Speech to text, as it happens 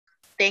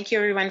Thank you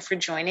everyone for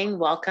joining.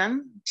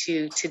 Welcome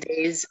to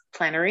today's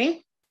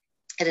plenary.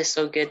 It is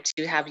so good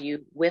to have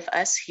you with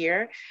us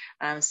here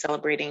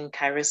celebrating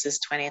KAIROS'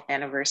 20th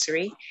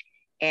anniversary.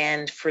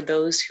 And for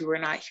those who were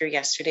not here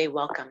yesterday,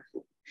 welcome.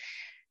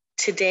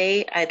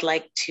 Today, I'd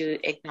like to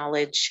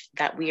acknowledge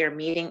that we are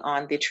meeting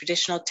on the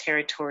traditional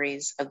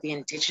territories of the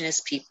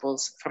Indigenous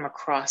peoples from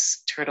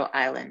across Turtle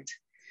Island.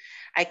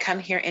 I come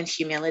here in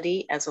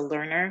humility as a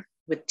learner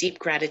with deep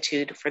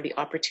gratitude for the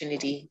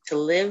opportunity to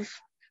live,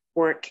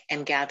 work,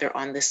 and gather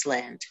on this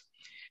land,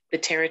 the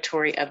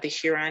territory of the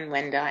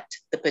Huron-Wendat,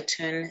 the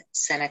Petun,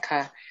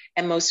 Seneca,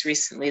 and most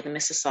recently, the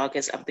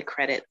Mississaugas of the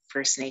Credit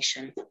First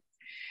Nation.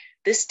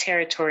 This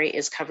territory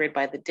is covered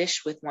by the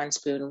Dish with One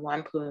Spoon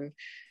Wampum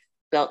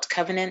Belt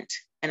Covenant,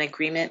 an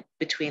agreement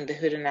between the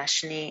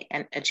Haudenosaunee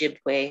and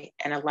Ojibwe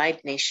and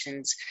allied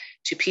nations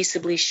to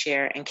peaceably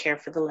share and care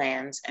for the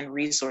lands and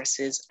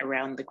resources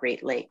around the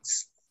Great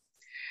Lakes.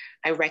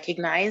 I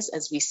recognize,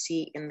 as we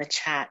see in the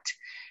chat,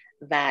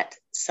 that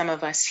some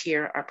of us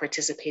here are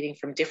participating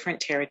from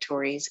different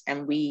territories,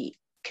 and we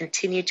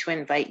continue to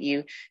invite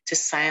you to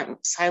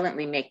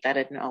silently make that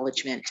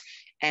acknowledgement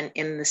and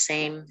in the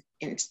same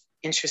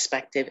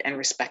introspective and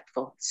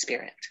respectful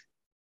spirit.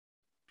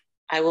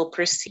 I will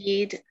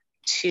proceed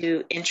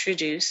to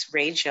introduce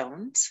Ray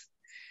Jones.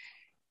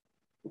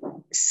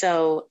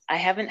 So I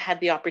haven't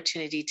had the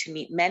opportunity to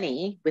meet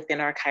many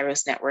within our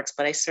KAIROS networks,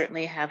 but I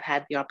certainly have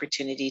had the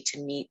opportunity to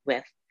meet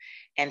with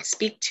and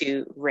speak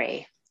to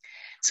Ray.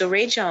 So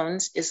Ray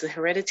Jones is the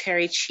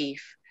hereditary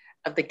chief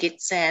of the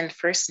Gitsegukla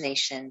First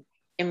Nation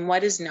in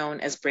what is known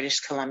as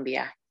British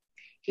Columbia.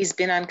 He's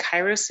been on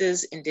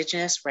KAIROS'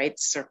 Indigenous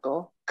Rights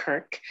Circle,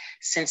 KIRC,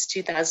 since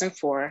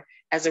 2004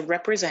 as a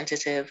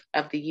representative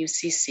of the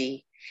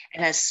UCC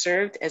and has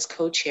served as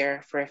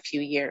co-chair for a few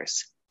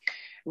years.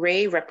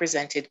 Ray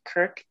represented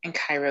KIRC and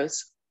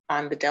KAIROS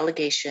on the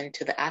delegation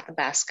to the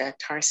Athabasca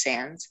tar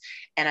sands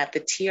and at the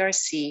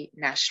TRC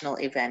national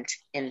event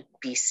in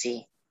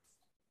BC.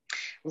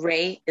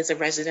 Ray is a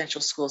residential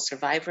school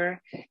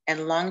survivor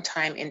and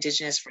longtime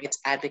Indigenous rights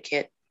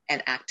advocate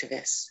and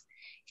activist.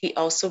 He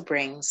also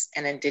brings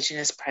an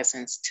Indigenous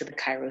presence to the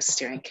KAIROS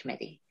Steering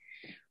Committee.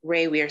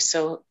 Ray, we are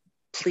so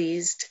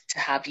pleased to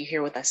have you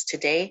here with us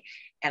today,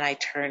 and I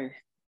turn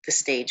the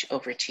stage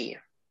over to you.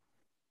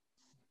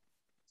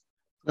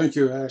 Thank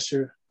you,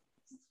 Asher.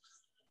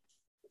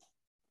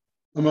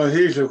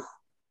 Amahilu.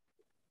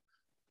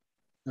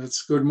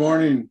 That's good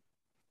morning.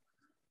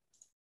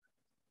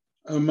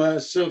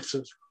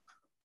 Amasilsa.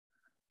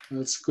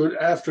 That's good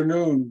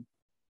afternoon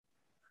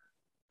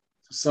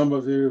to some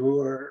of you who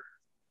are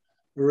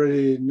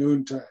already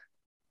noontime.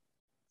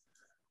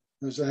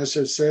 As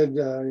Asher said,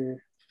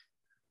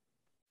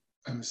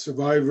 I'm a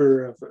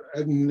survivor of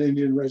Edmonton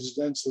Indian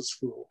Residential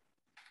School.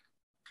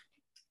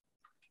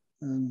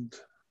 And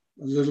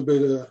a little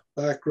bit of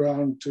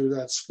background to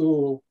that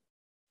school.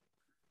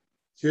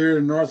 Here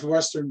in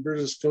northwestern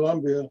British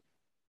Columbia,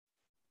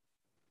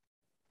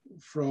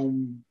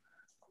 from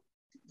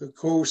the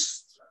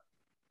coast,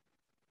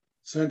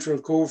 central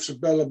coast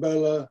of Bella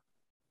Bella,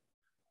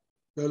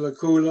 Bella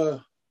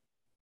Coola,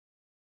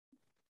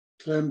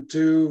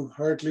 Clem2,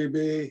 Hartley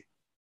Bay,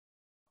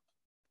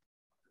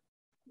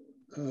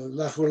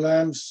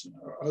 Lachulams,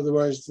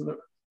 otherwise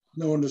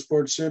known as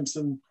Port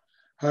Simpson,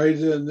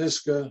 Haida,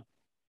 Niska,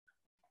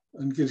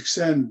 and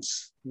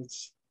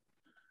Gitsegukla.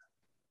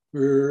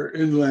 We're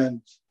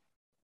inland.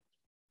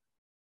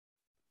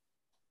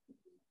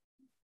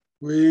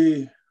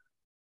 We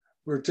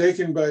were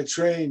taken by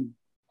train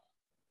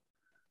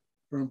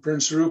from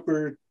Prince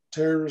Rupert,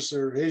 Terrace,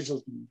 or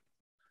Hazelton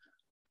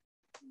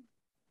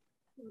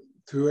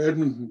to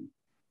Edmonton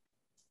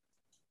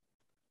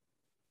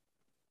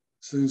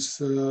since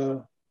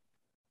the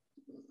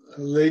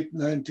late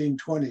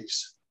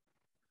 1920s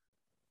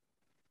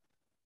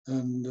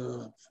and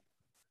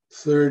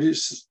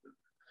 30s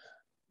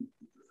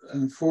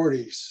and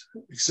 40s,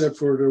 except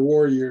for the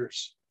war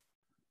years.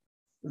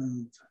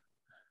 And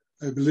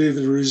I believe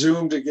it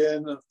resumed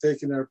again of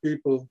taking our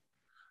people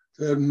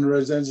to Edmonton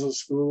Residential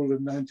School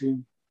in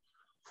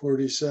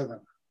 1947.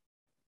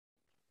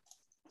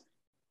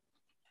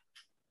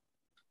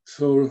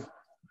 So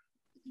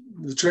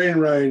the train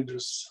ride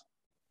was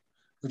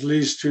at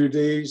least 2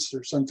 days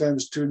or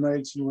sometimes 2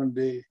 nights in 1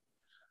 day.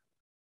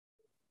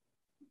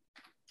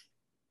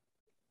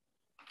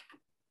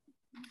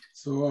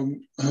 So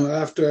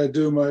after I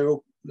do my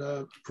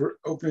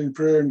opening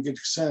prayer and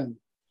Gitsegukla,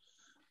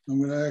 I'm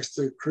going to ask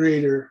the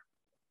Creator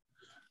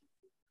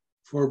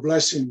for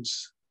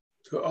blessings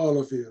to all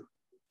of you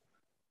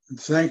and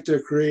thank the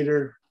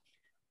Creator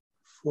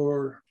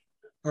for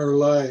our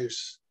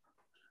lives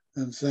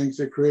and thank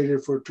the Creator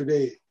for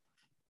today.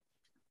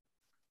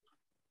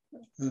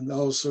 And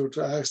also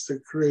to ask the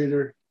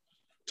Creator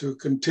to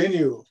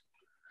continue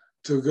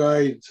to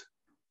guide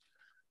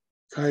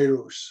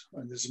KAIROS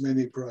on its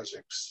many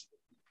projects.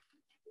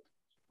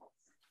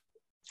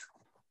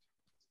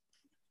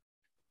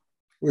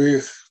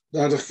 We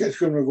dadach get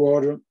kun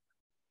magwaren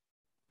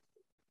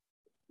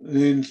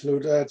in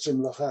Ludatsum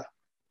Lacha.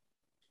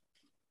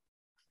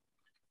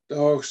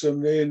 Dawgsam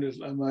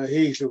Nenil Ama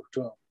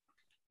Heeluktom.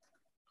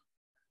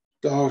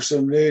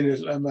 Dawgsam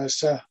Nenil Ama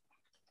Sa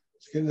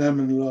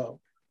Kinaman Law.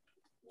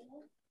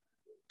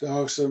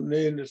 Dawgsam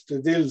Nenil the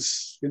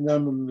Dils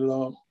Kinaman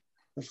Law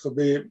of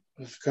Kabib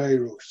of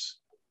KAIROS.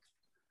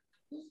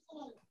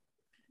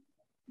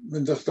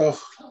 When the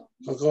Toch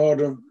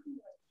Agadam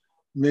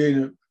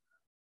Mean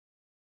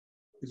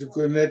the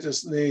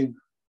Gunetus name.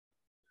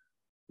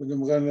 When the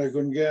Mgana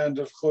Gungan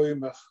of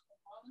Koimach,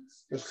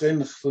 the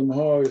Kin from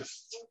Hoy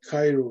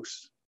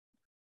KAIROS.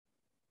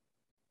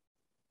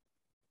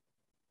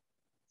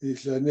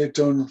 He's a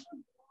neton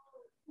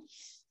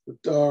the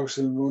dogs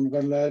and one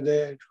gun lad.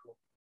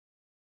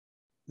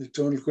 The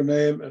ton could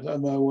name and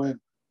Ama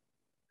went.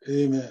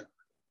 Amen.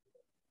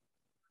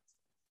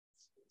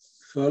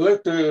 So I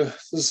like to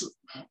this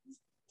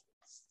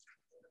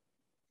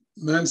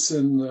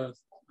mention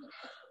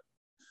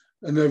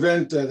an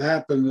event that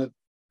happened at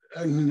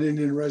an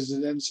Indian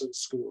residential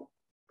school.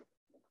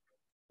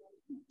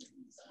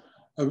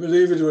 I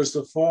believe it was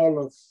the fall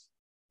of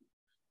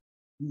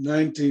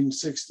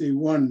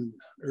 1961,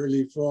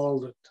 early fall,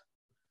 that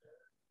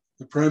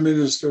the Prime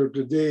Minister of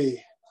the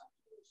day,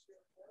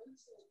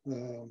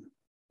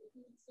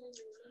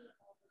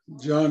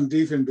 John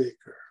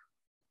Diefenbaker,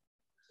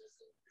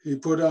 he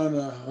put on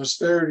a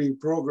austerity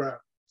program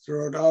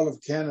throughout all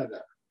of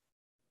Canada.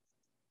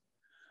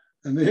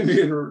 And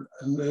Indian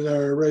and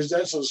our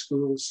residential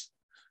schools,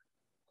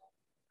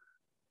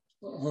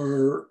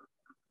 our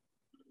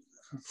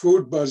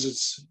food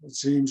budgets, it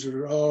seems,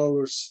 are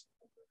always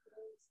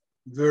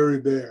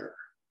very bare.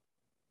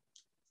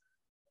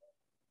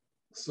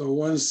 So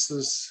once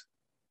this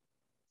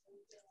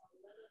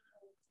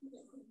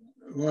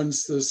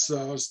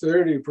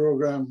austerity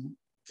program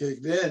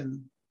kicked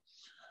in,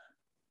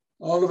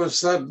 all of a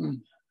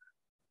sudden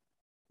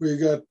we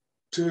got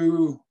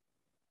 2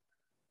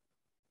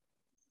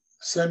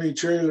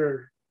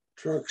 semi-trailer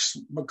trucks,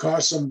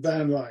 McCawsum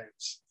van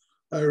lines.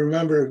 I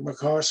remember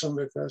McCawsum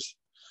because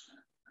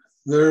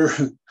they're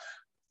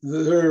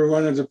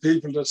one of the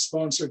people that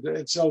sponsored the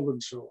Ed Sullivan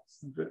show.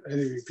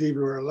 Any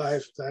people who were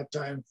alive at that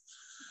time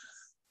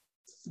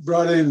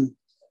brought in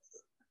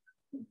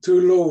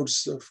 2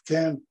 loads of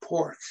canned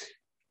pork.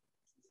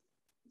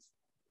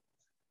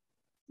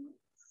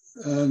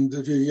 And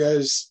if you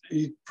guys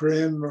eat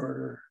prim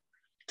or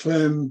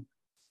clem,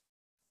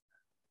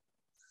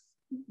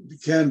 the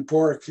canned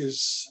pork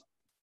is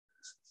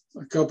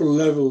a couple of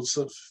levels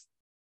of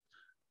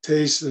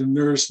taste and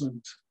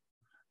nourishment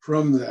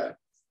from that.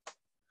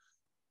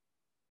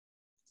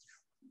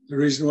 The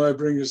reason why I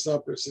bring this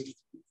up is it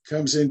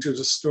comes into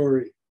the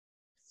story.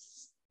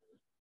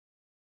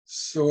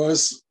 So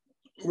as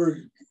we're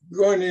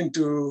going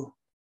into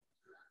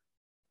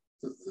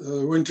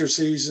the winter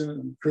season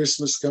and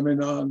Christmas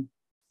coming on,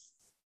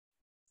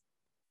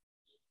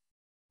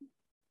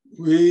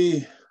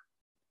 we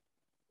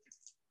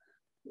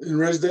in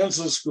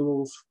residential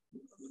schools,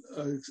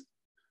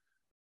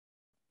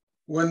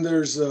 when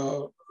there's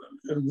a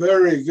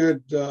very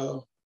good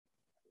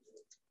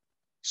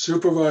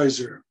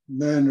supervisor,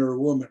 man or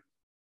woman,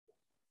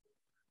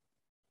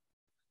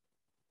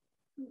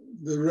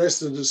 the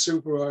rest of the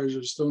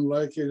supervisors don't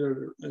like it,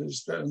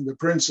 and the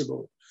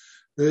principal,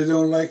 they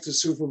don't like the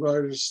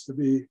supervisors to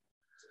be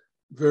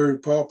very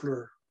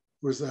popular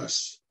with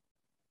us.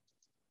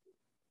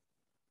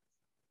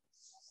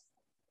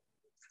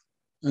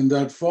 And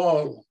that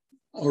fall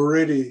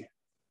already,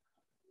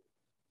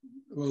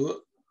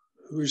 well,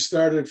 we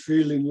started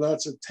feeling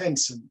lots of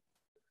tension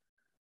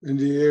in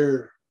the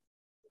air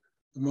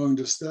among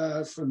the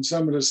staff, and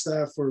some of the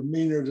staff were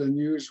meaner than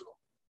usual.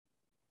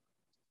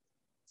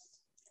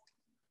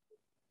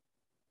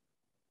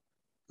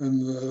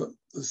 And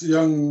this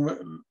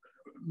young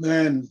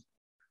man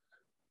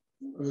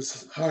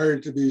was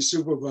hired to be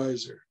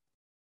supervisor.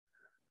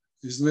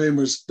 His name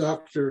was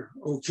Dr.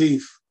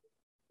 O'Keefe.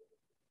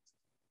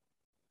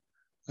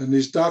 And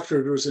his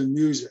doctorate was in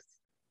music.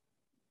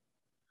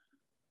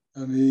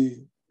 And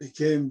he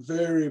became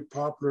very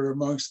popular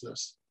amongst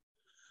us.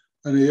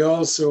 And he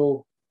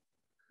also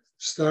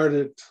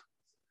started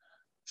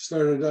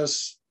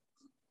us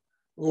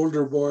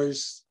older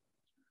boys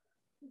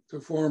to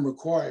form a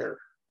choir.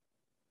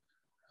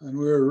 And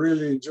we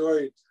really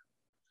enjoyed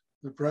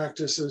the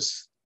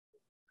practices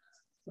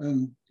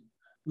and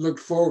looked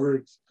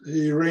forward.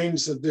 He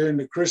arranged that during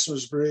the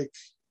Christmas break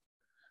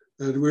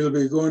that we'll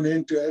be going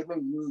into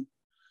Edmonton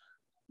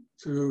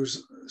to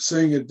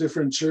sing at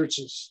different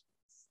churches.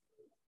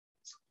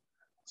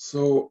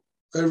 So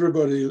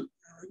everybody,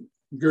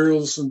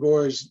 girls and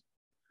boys,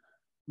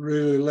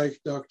 really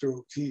liked Dr.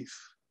 O'Keefe.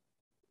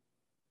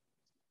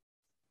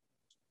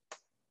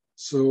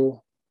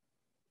 So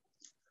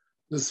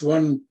this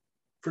one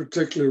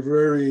particular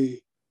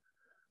very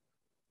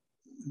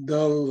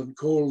dull and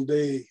cold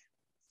day,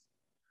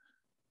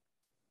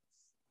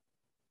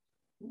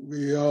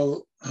 we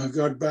all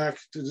got back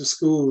to the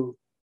school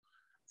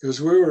because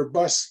we were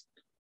bused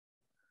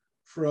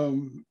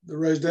from the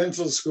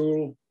residential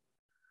school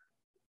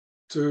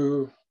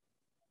to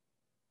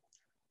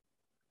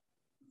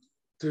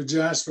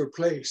Jasper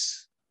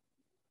Place.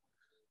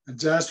 And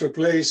Jasper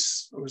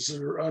Place was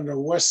on the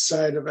west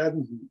side of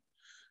Edmonton.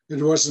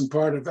 It wasn't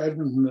part of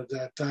Edmonton at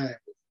that time.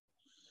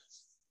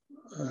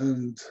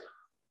 And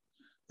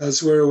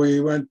that's where we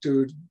went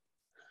to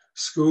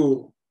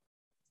school,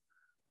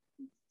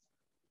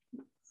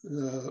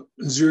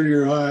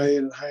 junior high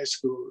and high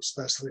school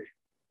especially,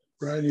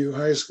 brand new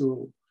high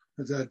school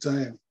at that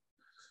time.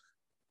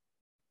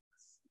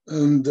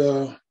 And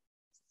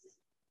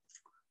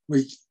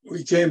we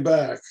came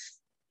back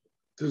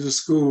to the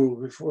school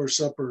before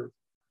supper,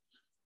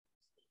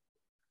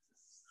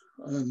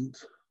 and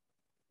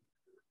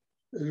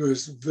it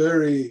was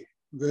very,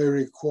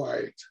 very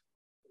quiet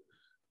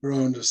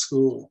around the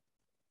school.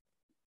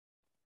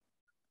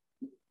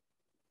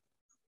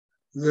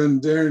 Then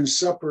during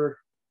supper,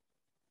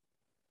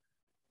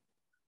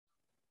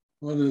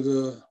 one of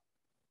the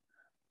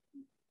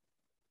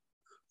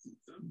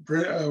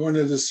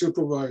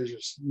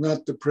supervisors,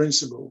 not the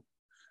principal,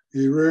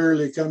 he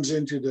rarely comes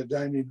into the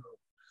dining room.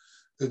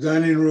 The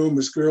dining room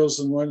is girls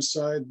on one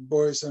side,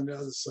 boys on the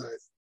other side.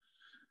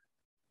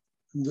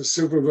 And the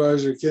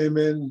supervisor came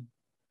in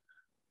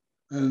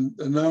and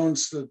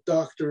announced that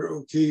Dr.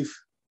 O'Keefe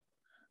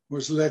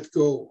was let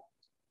go.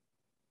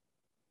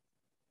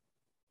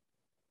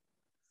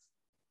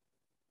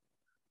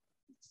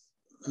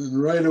 And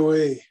right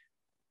away,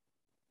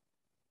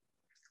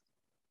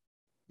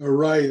 a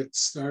riot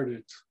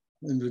started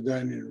in the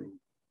dining room,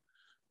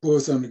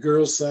 both on the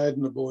girls' side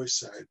and the boys'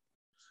 side.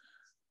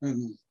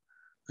 And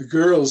the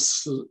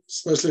girls,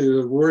 especially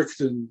that worked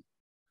in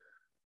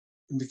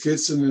the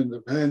kitchen and the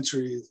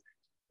pantry,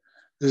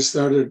 they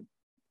started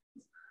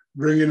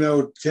bringing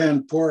out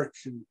canned pork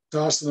and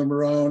tossing them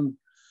around.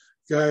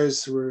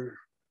 Guys were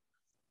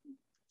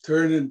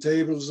turning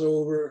tables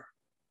over,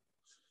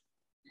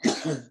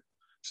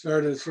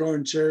 started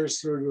throwing chairs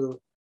through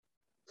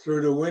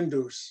the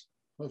windows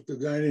of the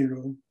dining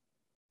room.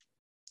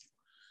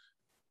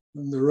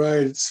 And the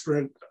riot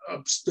spread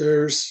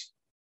upstairs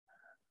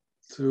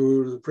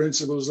to the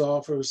principal's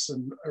office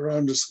and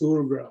around the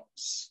school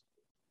grounds.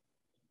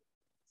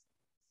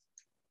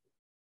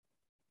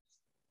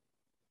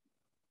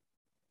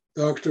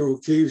 Dr.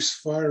 O'Keefe's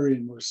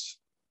firing was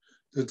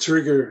the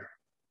trigger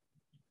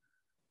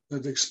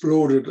that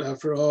exploded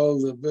after all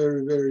the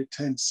very, very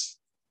tense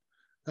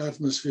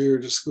atmosphere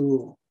at the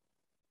school.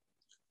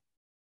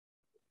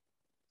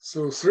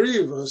 So three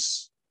of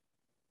us,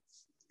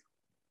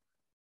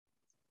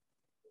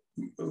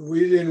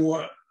 we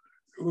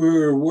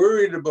were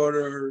worried about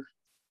our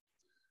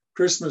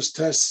Christmas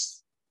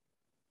tests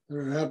that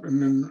were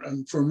happening.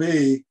 And for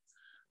me,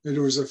 it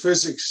was a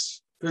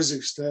physics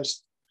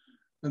test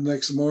the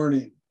next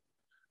morning.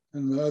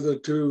 And the other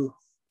two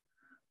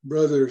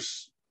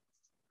brothers,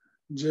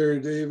 Jerry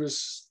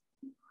Davis,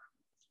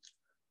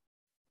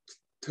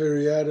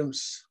 Terry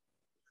Adams,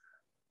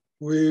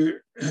 we,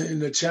 in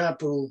the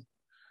chapel,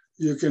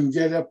 you can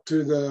get up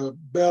to the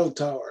bell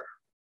tower.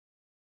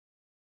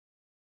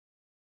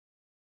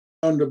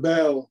 On the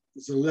bell,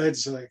 it's a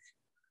ledge like,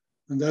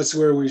 and that's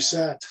where we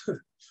sat,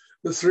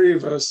 the three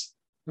of us,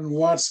 and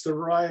watched the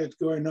riot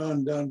going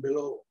on down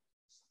below,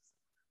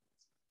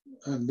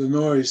 and the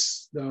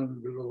noise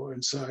down below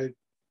inside.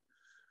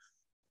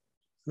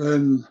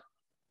 Then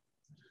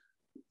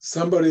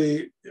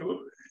somebody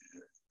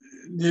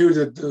knew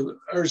that the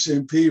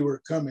RCMP were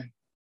coming,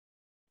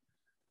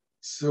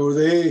 so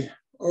they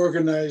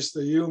organized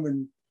the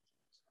human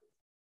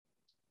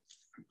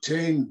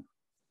chain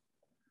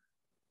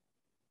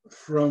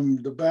from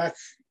the back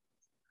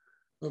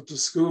of the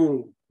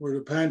school where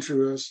the pantry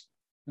was,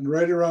 and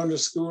right around the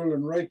school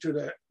and right to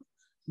the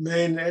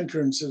main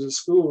entrance of the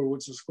school,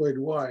 which was quite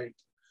wide.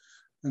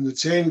 And the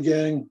chain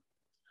gang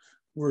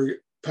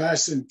were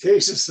passing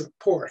cases of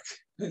pork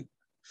to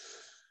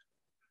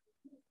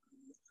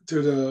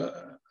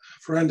the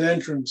front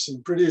entrance.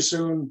 And pretty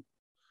soon,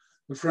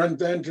 the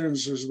front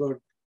entrance was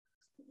about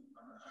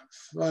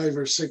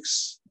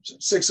 6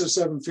 or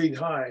 7 feet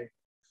high,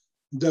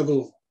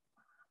 double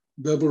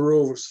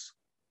rows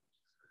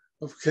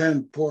of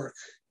canned pork.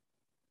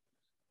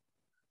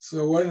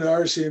 So when the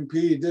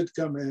RCMP did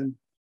come in,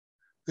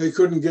 they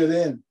couldn't get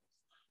in.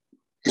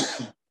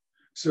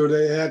 So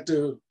they had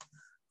to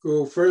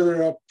go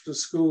further up the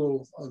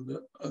school on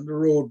the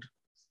road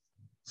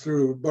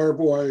through barbed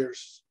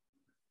wires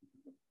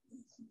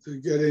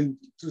to get into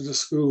the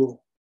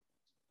school.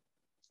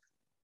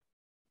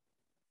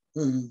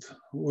 And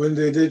when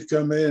they did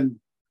come in,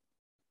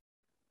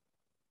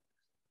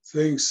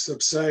 things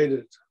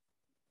subsided.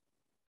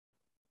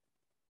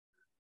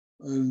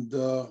 And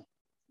the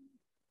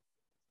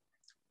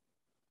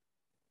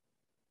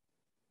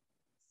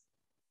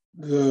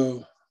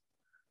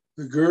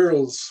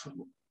girls,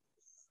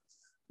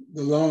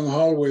 the long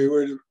hallway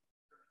where the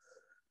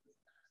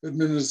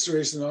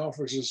administration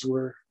offices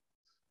were,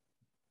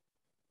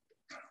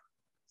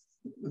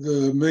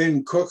 the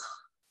main cook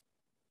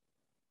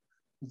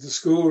at the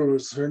school,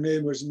 her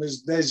name was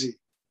Miss Desi.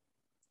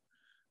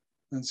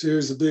 And she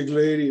was a big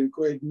lady and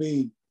quite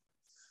mean.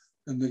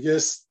 And I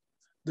guess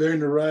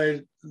during the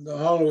riot in the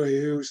hallway,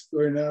 he was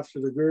going after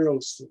the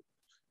girls to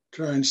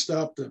try and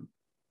stop them.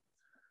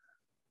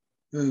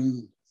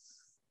 And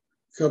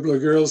a couple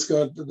of girls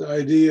got the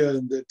idea,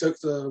 and they took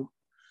the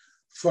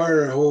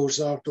fire hose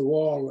off the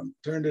wall and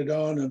turned it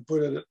on and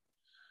put it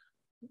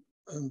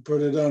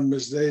on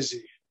Miss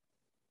Daisy.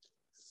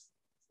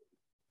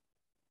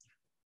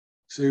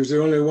 She was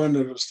the only one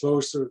that was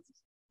close to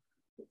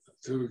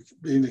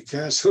being a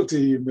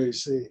casualty, you may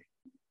say.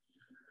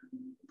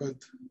 But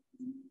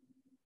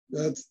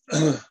that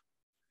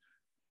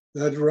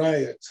that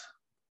riot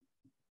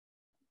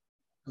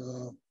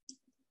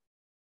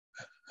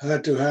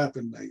had to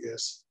happen, I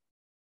guess.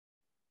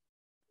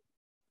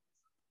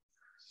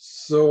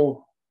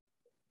 So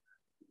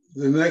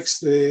the next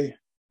day,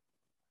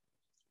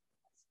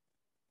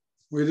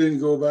 we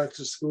didn't go back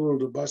to school.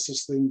 The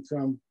buses didn't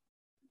come.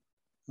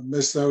 I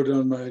missed out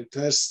on my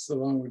tests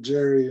along with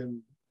Jerry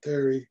and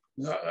Terry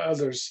and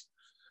others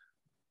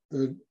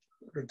that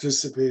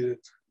participated.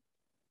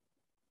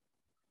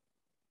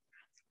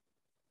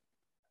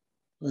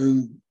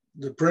 And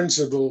the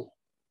principal,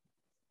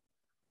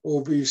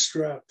 O.B.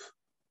 Strapp,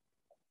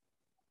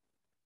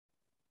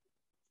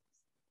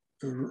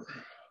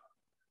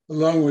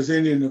 along with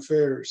Indian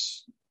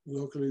Affairs,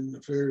 local Indian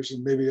Affairs,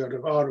 and maybe out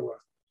of Ottawa,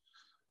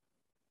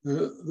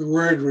 the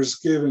word was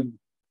given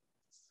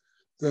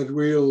that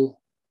we'll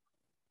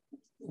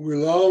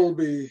all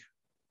be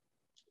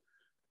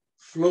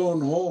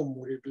flown home,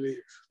 we believe.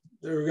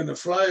 They were going to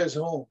fly us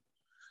home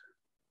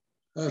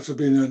after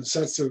being on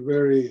such a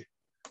very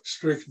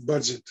strict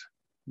budget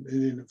in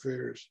Indian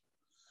Affairs.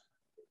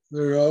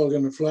 They're all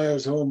going to fly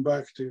us home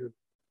back to,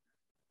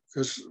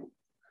 because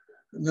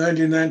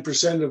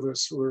 99% of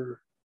us were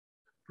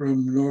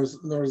from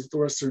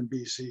northwestern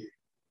BC.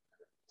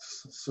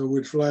 So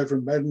we'd fly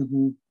from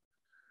Edmonton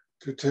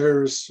to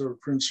Terrace or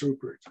Prince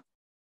Rupert.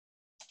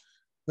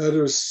 That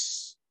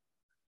was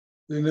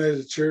the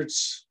United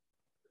Church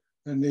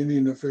and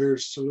Indian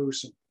Affairs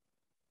solution.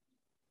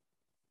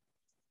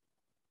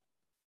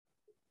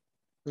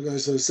 But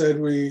as I said,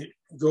 we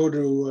go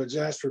to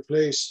Jasper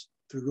Place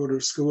to go to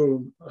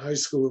school, high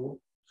school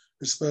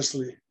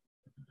especially.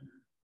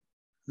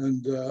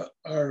 And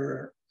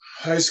our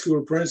high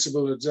school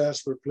principal at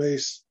Jasper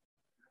Place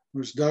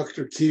was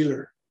Dr.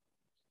 Keeler.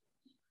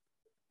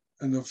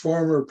 And the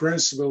former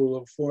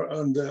principal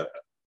on the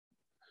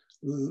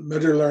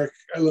Meadowlark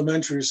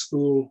Elementary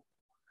School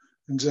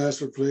in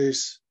Jasper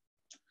Place,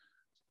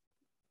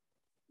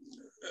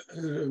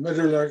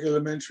 Meadowlark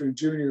Elementary and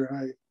Junior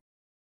High,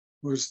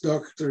 was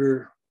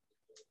Dr.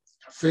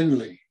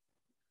 Finley.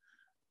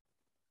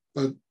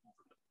 But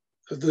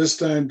at this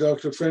time,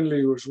 Dr.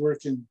 Finley was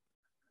working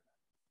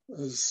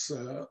as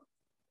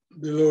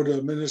below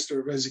the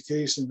Minister of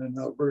Education in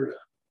Alberta.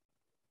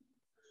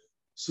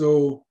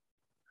 So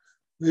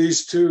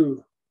these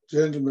two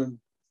gentlemen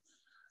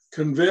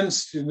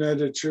convinced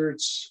United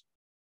Church,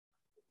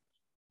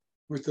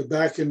 with the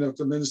backing of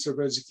the Minister of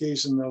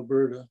Education in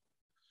Alberta,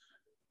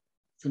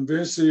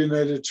 convinced the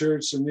United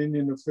Church and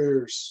Indian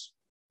Affairs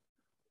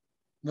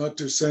not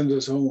to send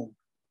us home.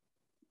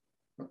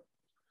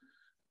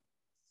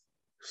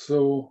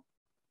 So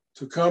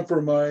to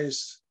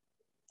compromise,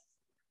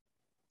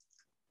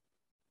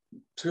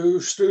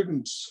 two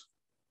students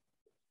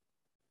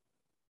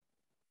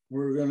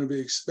were going to be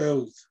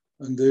expelled,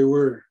 and they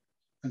were,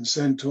 and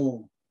sent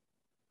home.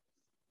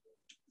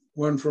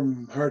 One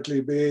from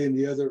Hartley Bay and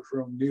the other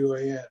from New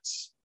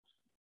Orleans.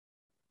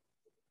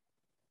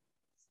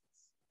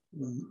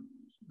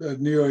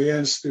 That New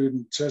Orleans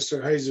student,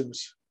 Chester Hyzens,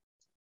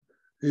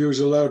 he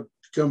was allowed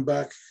to come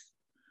back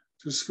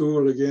to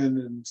school again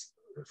in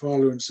the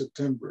following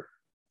September.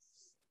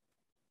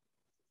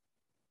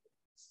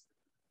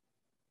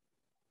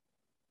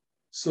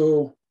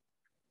 So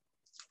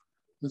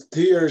the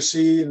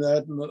TRC and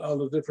that, and all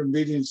the different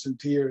meetings in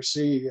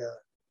TRC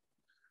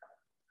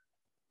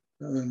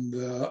and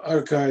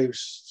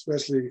archives,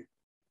 especially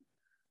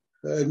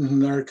the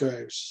Edmonton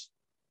archives,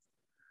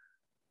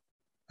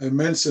 I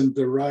mentioned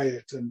the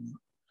riot and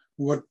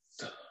what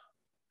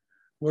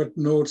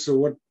notes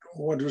or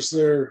what was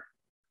their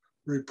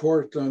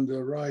report on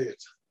the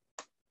riot.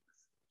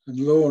 And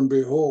lo and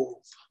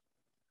behold,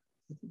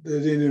 they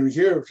didn't even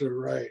hear of the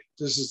riot.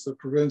 This is the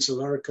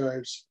provincial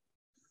archives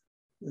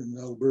in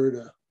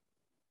Alberta.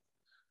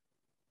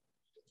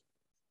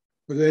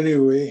 But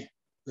anyway,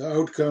 the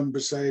outcome,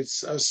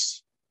 besides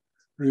us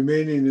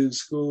remaining in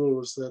school,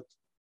 was that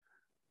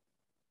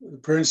the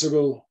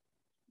principal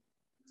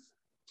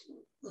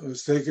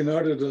was taken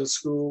out of the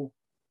school,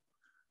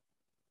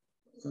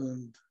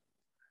 and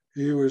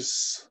he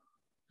was,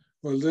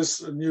 well,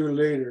 this I knew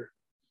later,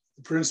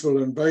 the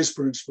principal and vice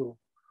principal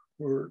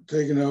were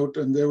taken out,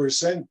 and they were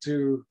sent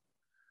to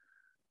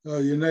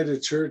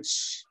United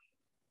Church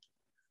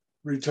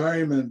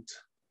retirement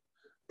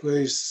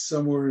place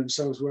somewhere in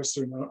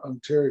southwestern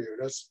Ontario.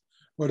 That's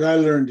what I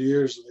learned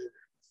years later.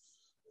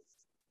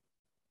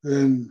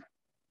 Then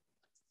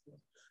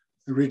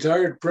the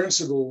retired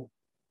principal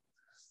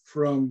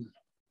from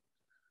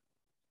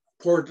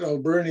Port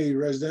Alberni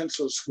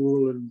Residential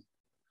School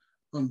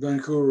on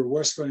Vancouver,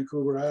 West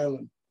Vancouver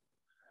Island,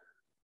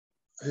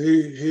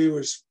 he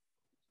was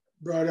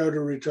brought out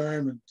of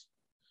retirement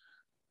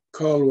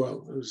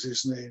Caldwell was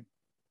his name.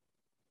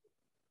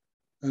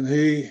 And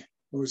he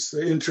was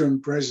the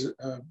interim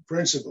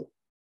principal.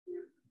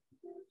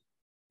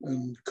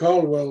 And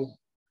Caldwell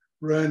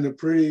ran a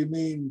pretty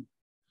mean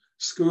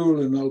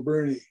school in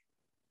Alberni.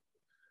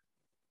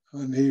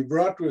 And he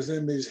brought with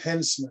him his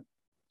henchman,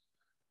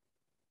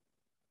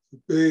 the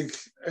big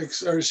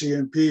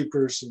ex-RCMP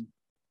person.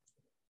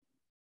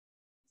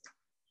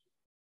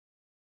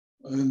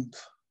 And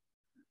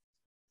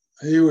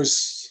he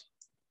always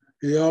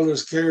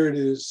carried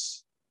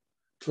his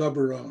club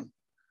around.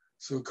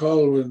 So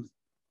Caldwell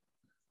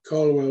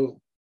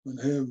and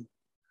him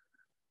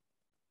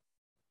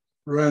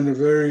ran a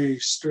very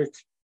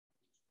strict,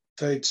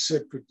 tight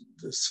ship at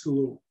the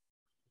school.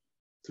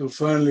 Till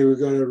finally we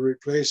got a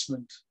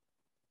replacement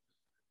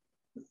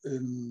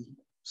in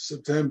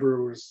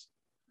September with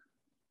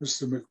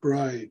Mr.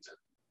 McBride.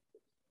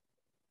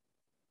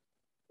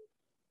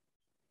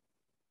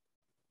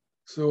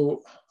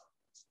 So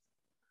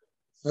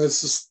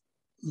that's just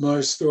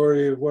my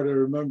story of what I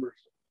remember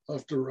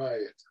of the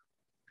riot.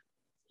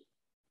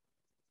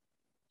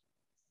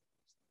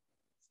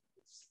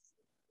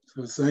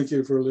 So thank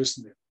you for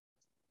listening.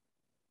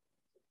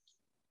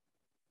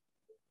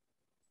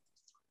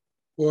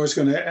 Well, I was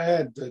going to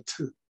add that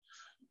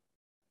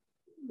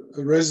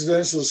the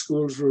residential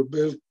schools were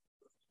built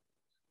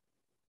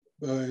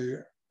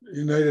by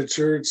United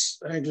Church,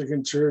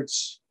 Anglican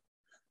Church,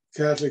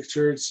 Catholic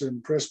Church,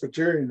 and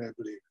Presbyterian, I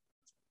believe.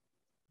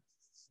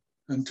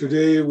 And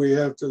today we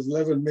have the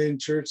 11 main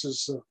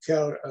churches of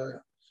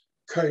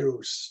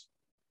KAIROS.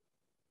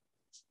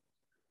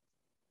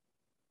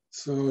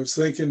 So I was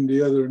thinking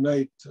the other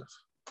night,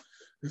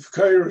 if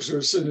KAIROS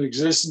was in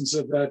existence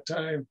at that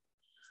time,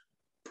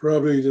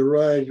 probably the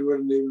riot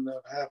wouldn't even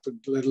have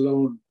happened, let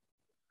alone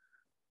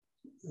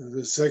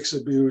the sex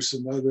abuse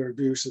and other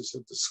abuses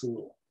at the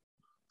school.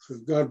 So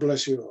God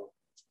bless you all.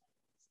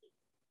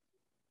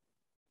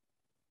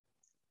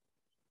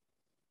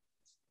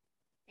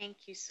 Thank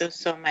you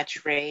so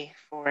much, Ray,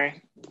 for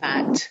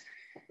that.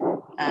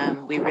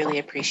 We really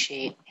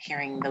appreciate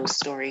hearing those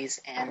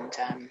stories, and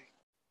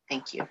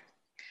thank you.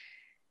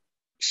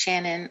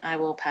 Shannon, I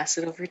will pass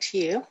it over to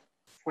you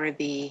for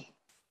the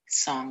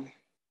song.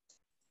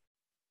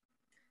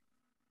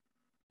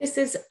 This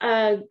is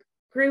a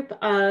group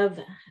of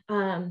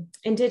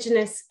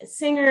Indigenous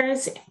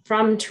singers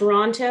from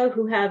Toronto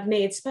who have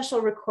made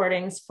special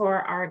recordings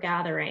for our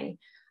gathering.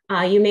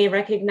 You may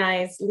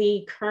recognize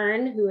Lee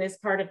Kern, who is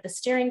part of the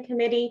steering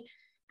committee,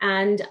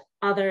 and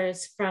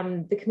others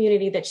from the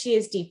community that she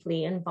is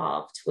deeply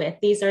involved with.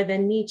 These are the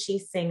Nietzsche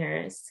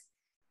Singers.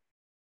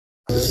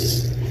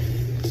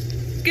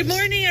 Good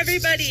morning,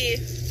 everybody.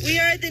 We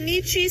are the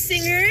Nietzsche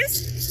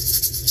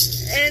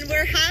Singers, and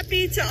we're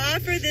happy to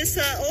offer this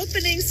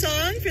opening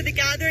song for the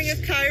gathering of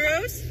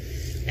KAIROS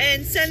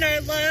and send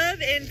our love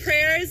and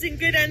prayers and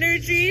good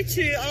energy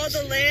to all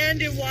the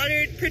land and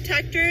water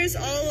protectors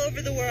all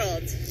over the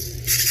world.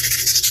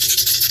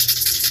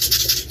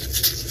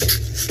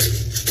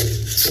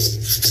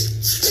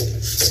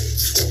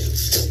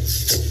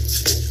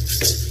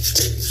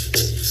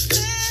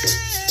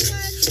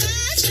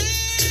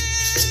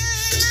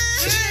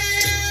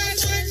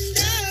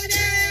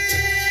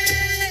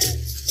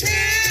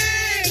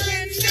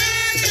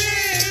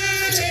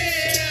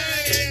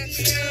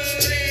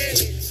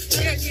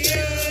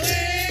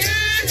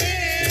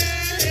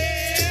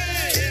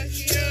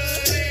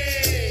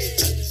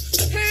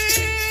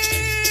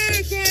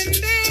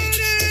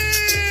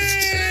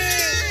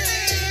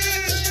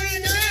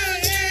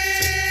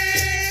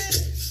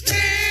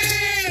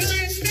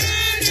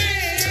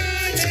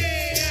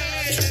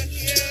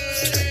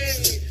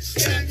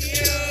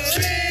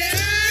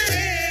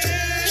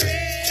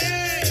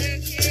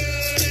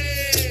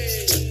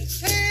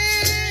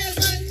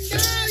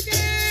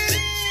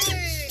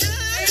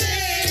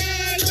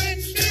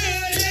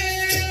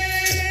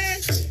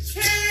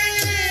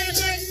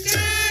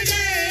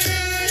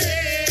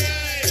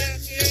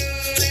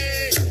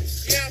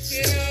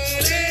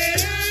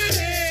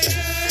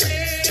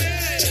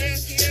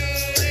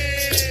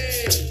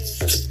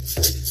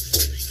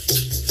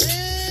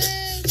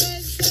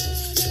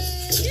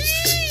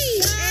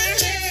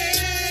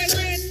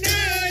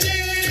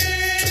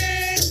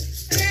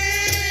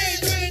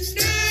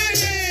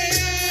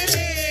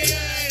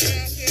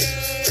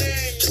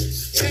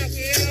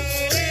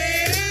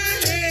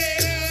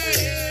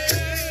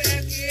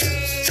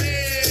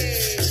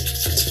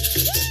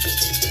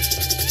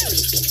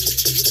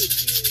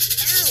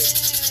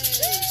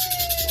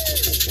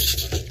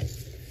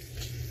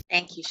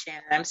 Thank you,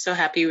 Shannon. I'm so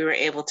happy we were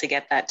able to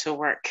get that to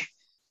work,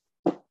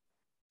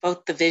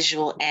 both the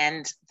visual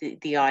and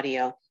the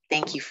audio.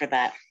 Thank you for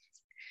that.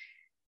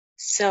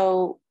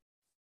 So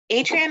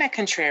Adriana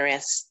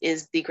Contreras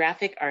is the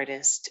graphic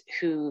artist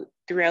who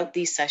throughout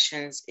these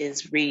sessions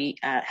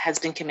has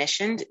been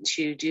commissioned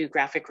to do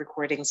graphic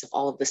recordings of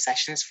all of the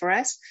sessions for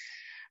us.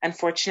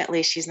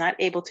 Unfortunately, she's not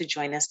able to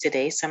join us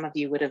today. Some of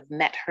you would have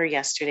met her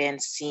yesterday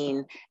and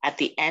seen at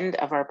the end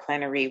of our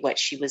plenary what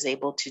she was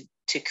able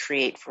to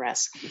create for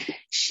us.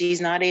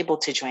 She's not able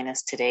to join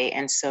us today,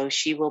 and so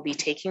she will be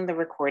taking the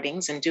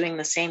recordings and doing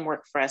the same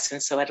work for us.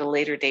 And so at a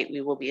later date,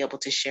 we will be able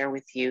to share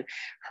with you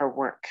her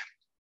work.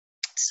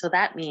 So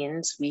that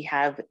means we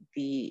have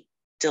the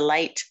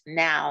delight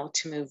now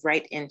to move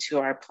right into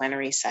our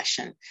plenary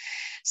session.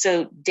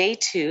 So day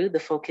 2, the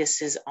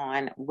focus is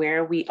on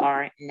where we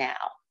are now.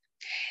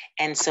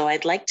 And so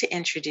I'd like to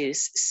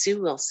introduce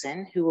Sue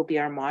Wilson, who will be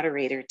our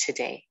moderator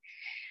today.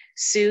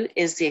 Sue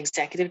is the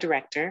Executive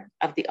Director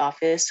of the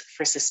Office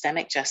for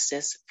Systemic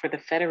Justice for the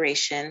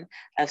Federation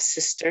of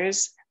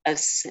Sisters of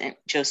St.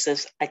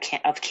 Joseph's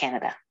of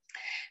Canada.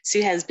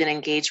 Sue has been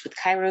engaged with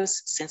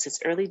KAIROS since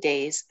its early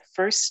days,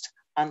 first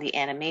on the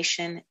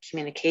Animation,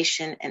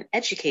 Communication, and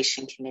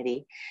Education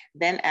Committee,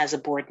 then as a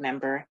board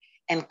member,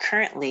 and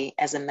currently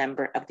as a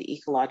member of the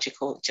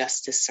Ecological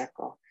Justice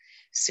Circle.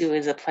 Sue,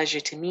 it's a pleasure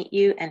to meet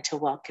you and to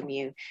welcome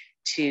you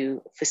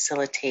to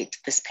facilitate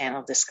this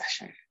panel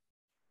discussion.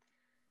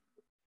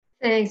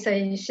 Thanks,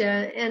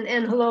 Aisha,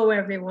 and hello,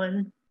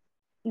 everyone.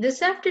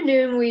 This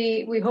afternoon,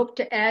 we hope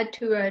to add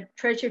to a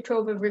treasure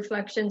trove of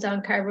reflections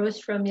on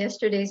KAIROS from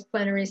yesterday's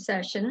plenary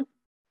session.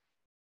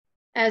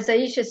 As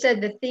Aisha said,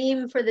 the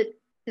theme for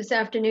this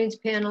afternoon's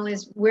panel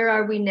is, where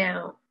are we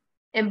now?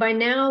 And by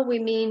now, we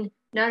mean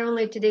not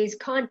only today's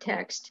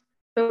context,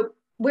 but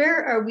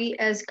where are we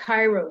as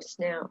KAIROS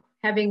now,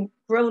 having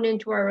grown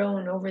into our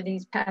own over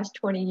these past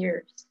 20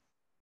 years?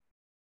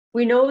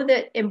 We know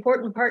that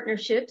important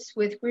partnerships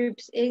with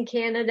groups in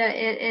Canada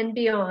and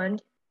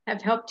beyond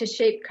have helped to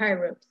shape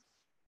KAIROS,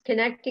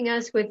 connecting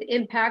us with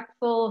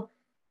impactful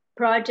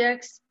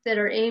projects that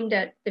are aimed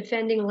at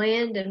defending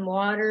land and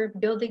water,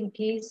 building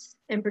peace,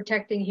 and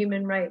protecting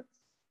human rights.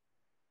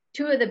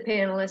 2 of the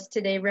panelists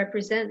today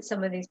represent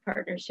some of these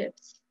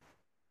partnerships.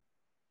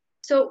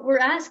 So we're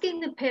asking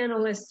the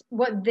panelists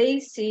what they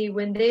see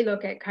when they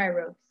look at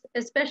KAIROS,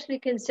 especially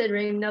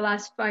considering the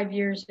last 5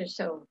 years or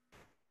so.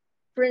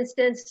 For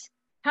instance,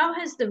 how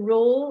has the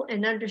role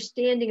and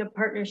understanding of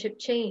partnership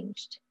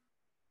changed?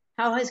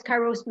 How has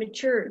KAIROS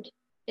matured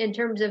in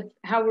terms of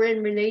how we're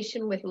in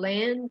relation with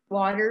land,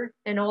 water,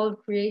 and all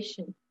of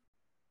creation,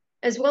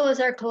 as well as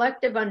our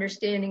collective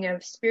understanding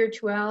of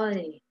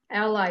spirituality,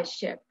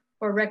 allyship,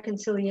 or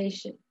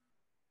reconciliation?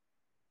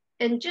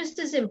 And just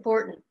as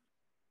important,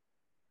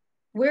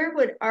 where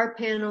would our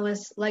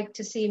panelists like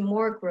to see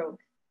more growth?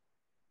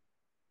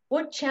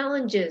 What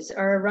challenges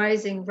are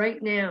arising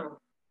right now?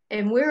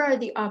 And where are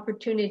the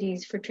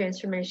opportunities for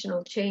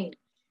transformational change?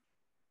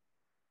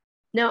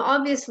 Now,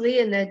 obviously,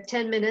 in the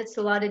 10 minutes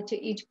allotted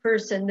to each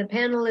person, the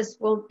panelists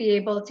won't be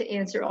able to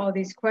answer all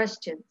these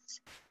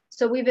questions.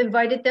 So we've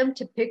invited them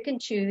to pick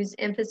and choose,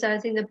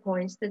 emphasizing the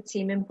points that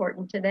seem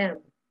important to them.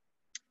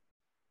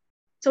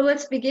 So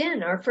let's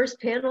begin. Our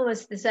first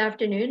panelist this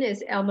afternoon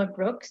is Elma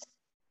Brooks.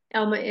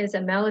 Elma is a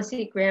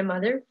Maliseet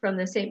grandmother from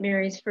the St.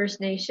 Mary's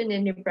First Nation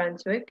in New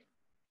Brunswick.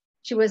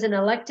 She was an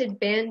elected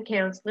band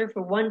councillor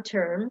for 1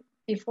 term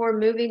before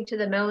moving to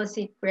the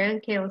Maliseet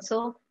Grand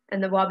Council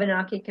and the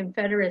Wabanaki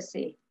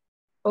Confederacy,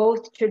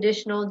 both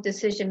traditional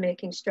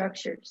decision-making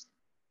structures.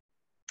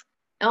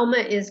 Elma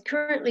is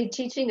currently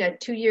teaching a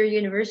 2-year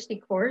university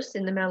course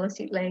in the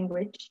Maliseet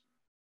language.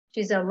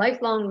 She's a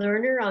lifelong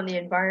learner on the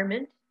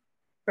environment,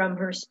 from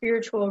her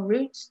spiritual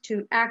roots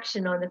to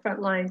action on the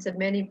front lines of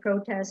many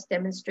protests,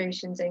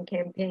 demonstrations, and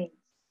campaigns.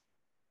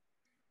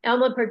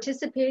 Elma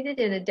participated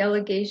in a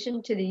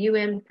delegation to the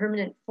UN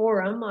Permanent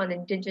Forum on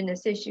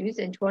Indigenous Issues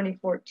in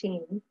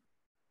 2014,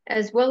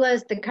 as well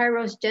as the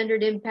KAIROS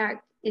Gendered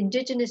Impact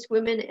Indigenous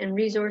Women and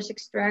Resource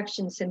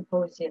Extraction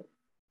Symposium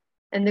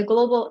and the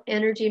Global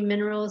Energy,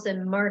 Minerals,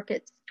 and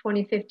Markets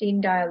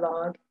 2015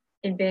 Dialogue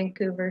in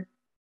Vancouver.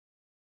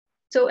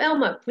 So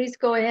Elma, please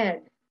go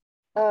ahead.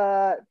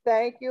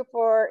 Thank you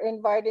for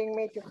inviting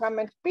me to come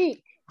and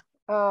speak.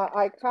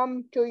 I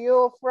come to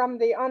you from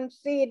the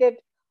unceded,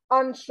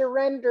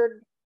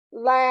 unsurrendered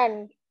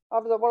land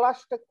of the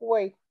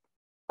Wolastoqey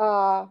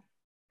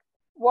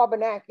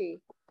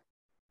Wabanaki.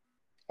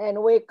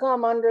 And we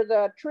come under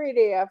the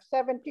Treaty of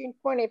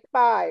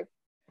 1725,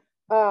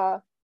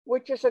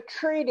 which is a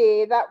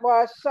treaty that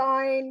was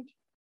signed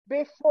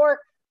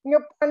before New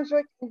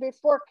Brunswick and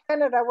before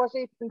Canada was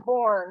even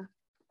born.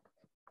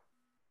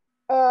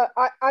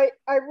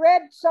 I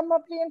read some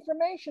of the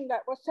information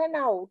that was sent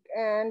out,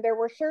 and there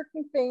were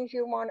certain things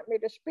you wanted me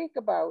to speak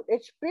about.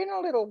 It's been a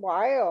little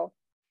while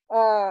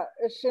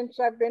since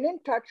I've been in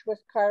touch with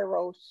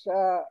KAIROS.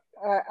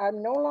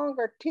 I'm no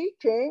longer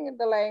teaching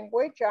the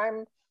language.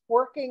 I'm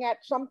working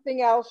at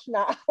something else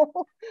now.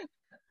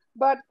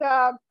 But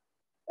the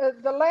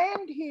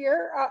land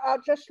here,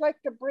 I'd just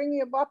like to bring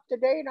you up to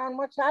date on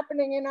what's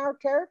happening in our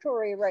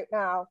territory right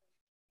now.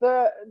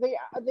 The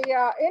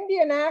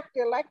Indian Act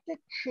elected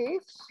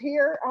chiefs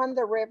here on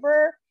the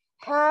river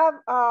have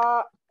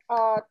a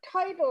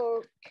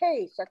title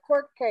case, a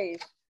court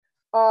case,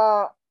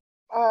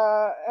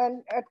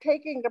 and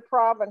taking the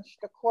province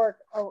to court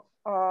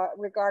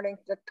regarding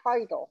the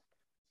title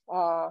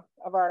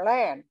of our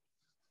land.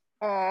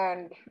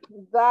 And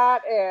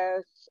that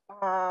is,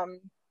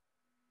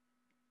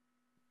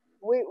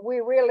 we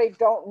really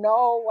don't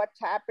know what's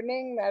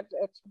happening. That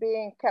it's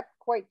being kept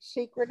quite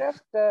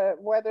secretive,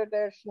 whether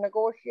there's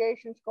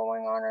negotiations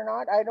going on or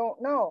not, I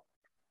don't know.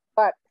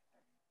 But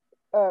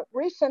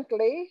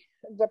recently,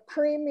 the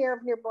Premier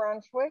of New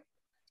Brunswick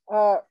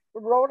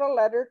wrote a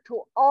letter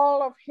to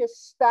all of his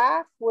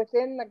staff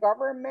within the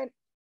government,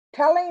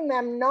 telling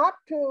them not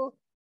to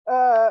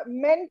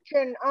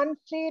mention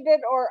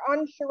unceded or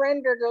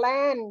unsurrendered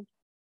land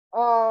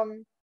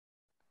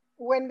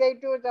when they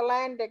do the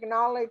land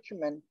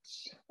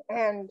acknowledgements.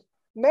 And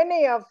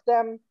many of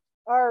them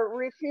are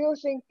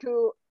refusing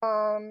to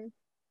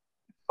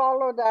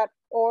follow that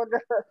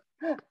order.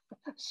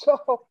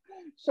 So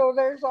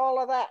there's all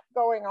of that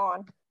going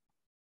on.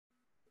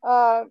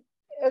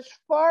 As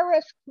far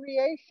as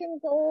creation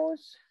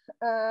goes,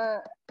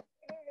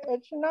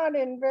 it's not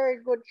in very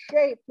good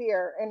shape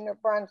here in New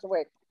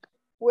Brunswick.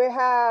 We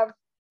have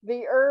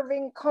the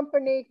Irving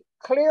Company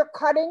clear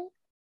cutting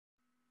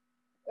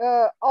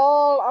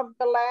all of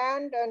the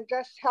land and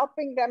just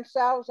helping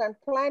themselves and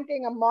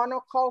planting a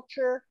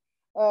monoculture,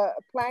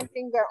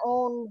 planting their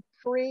own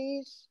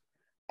trees,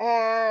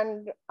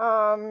 and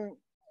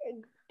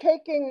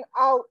taking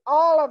out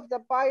all of the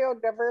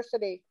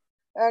biodiversity.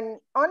 And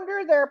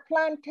under their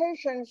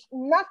plantations,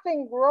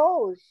 nothing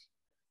grows.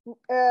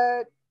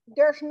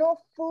 There's no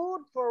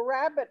food for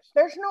rabbits.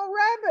 There's no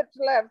rabbits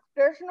left.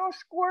 There's no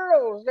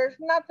squirrels. There's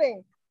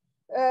nothing.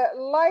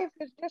 Life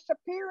is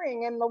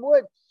disappearing in the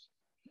woods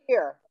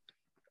here.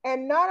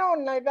 And not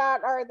only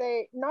are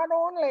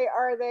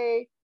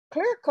they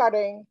clear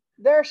cutting,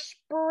 they're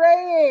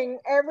spraying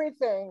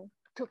everything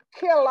to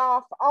kill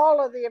off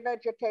all of the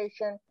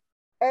vegetation,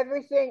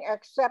 everything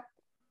except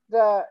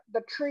the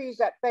trees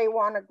that they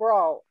want to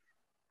grow.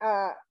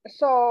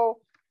 So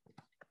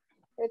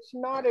it's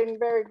not in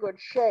very good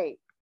shape.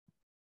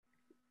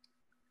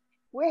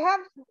 We have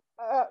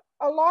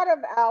a lot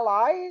of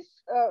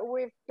allies.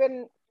 We've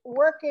been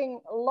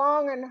working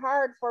long and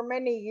hard for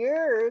many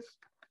years,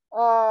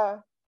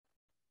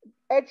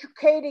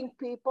 educating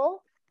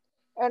people.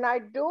 And I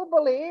do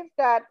believe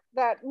that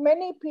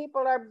many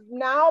people are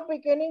now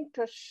beginning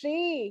to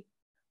see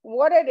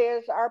what it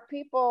is our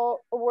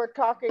people were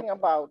talking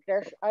about.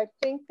 I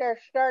think they're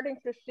starting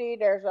to see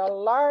there's a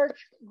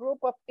large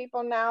group of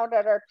people now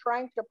that are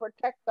trying to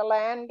protect the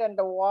land and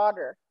the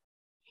water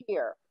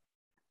here,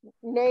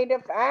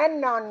 native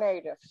and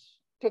non-natives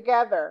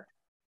together.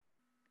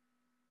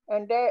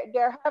 And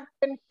there have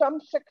been some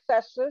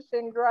successes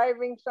in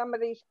driving some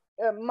of these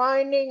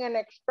mining and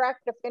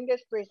extractive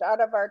industries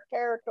out of our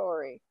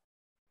territory.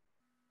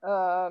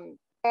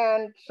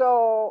 And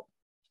so,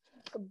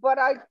 but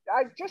I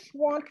just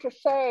want to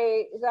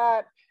say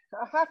that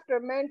I have to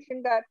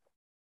mention that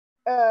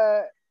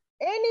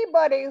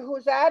anybody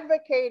who's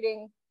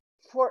advocating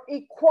for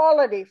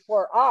equality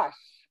for us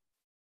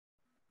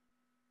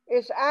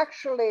is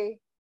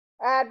actually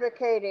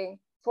advocating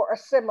for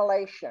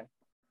assimilation.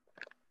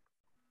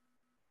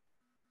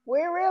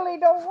 We really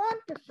don't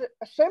want to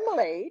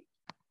assimilate.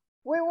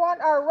 We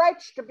want our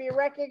rights to be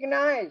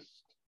recognized.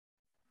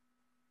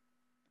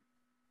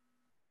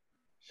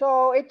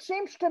 So it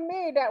seems to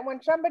me that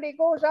when somebody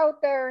goes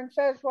out there and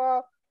says,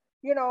 well,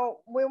 you know,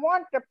 we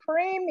want the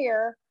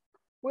Premier,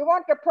 we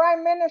want the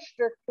Prime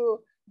Minister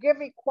to give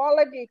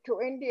equality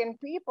to Indian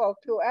people,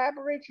 to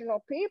Aboriginal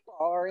people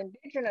or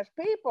Indigenous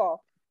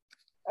people,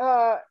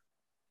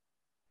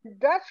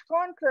 that's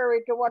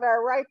contrary to what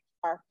our rights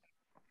are.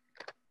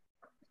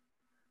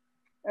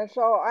 And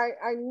so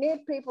I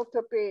need people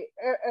to be,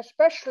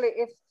 especially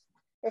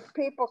if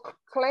people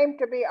claim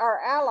to be our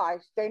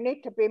allies, they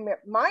need to be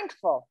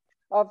mindful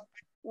of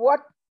what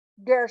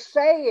they're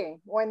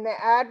saying when they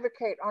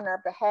advocate on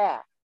our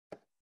behalf.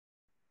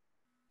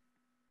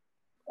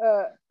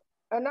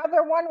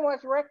 Another one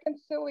was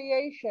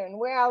reconciliation.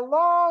 We are a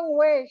long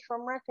ways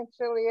from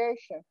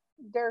reconciliation.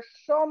 There's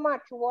so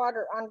much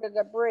water under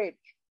the bridge.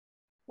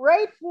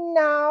 Right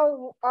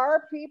now,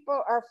 our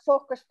people are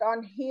focused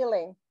on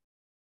healing.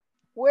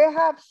 We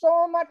have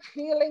so much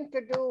healing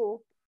to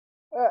do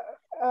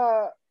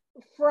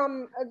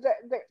from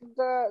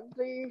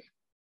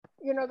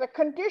the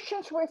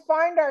conditions we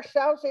find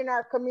ourselves in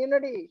our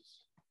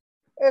communities.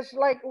 It's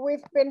like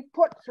we've been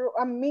put through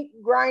a meat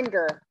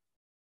grinder.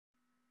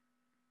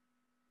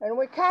 And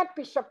we can't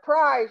be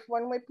surprised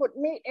when we put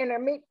meat in a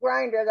meat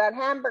grinder, that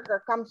hamburger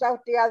comes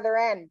out the other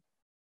end.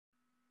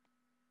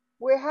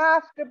 We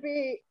have to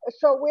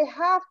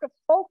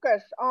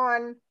focus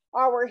on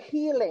our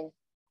healing,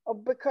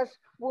 because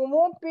we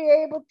won't be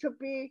able to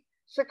be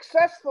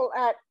successful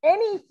at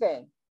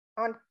anything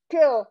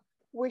until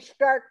we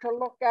start to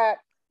look at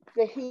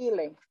the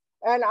healing.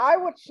 And I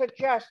would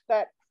suggest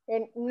that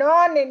in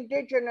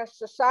non-Indigenous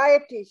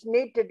societies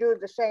need to do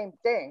the same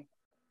thing,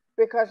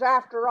 because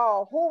after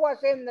all, who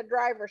was in the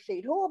driver's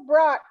seat? Who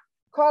brought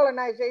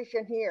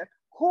colonization here?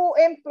 Who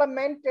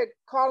implemented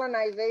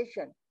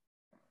colonization?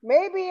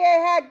 Maybe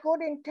they had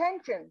good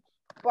intentions,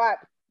 but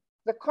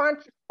the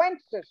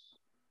consequences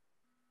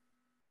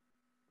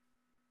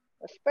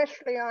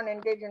especially on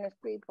Indigenous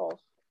peoples,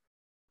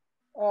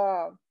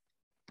 the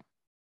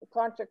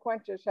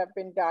consequences have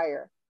been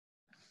dire.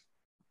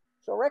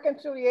 So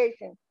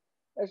reconciliation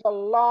is a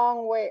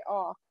long way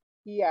off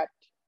yet.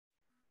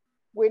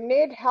 We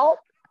need help.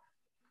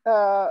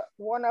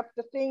 One of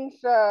the things,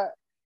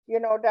 you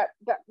know, that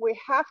we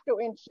have to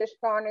insist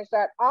on is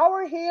that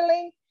our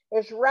healing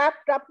is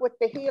wrapped up with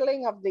the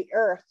healing of the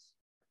earth,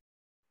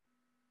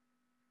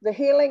 the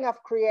healing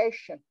of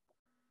creation.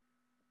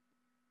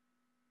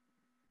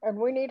 And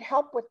we need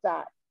help with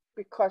that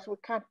because we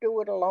can't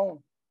do it alone.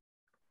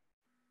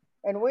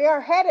 And we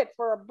are headed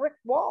for a brick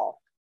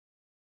wall.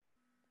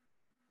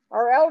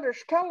 Our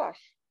elders tell us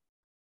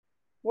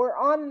we're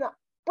on the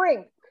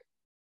brink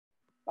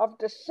of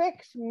the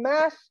sixth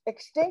mass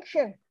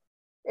extinction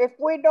if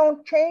we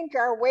don't change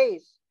our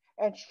ways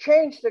and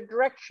change the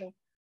direction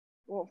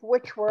of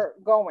which we're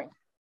going.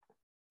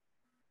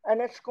 And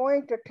it's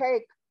going to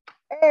take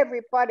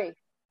everybody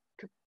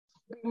to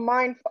be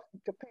mindful,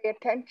 to pay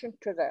attention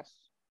to this.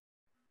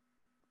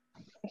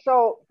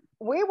 So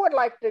we would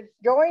like to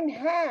join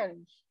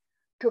hands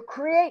to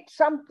create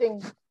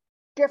something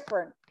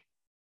different,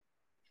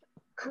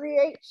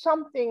 create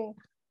something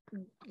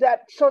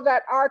that so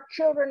that our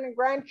children and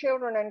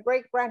grandchildren and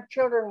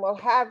great-grandchildren will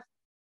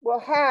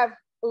have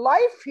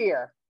life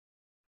here.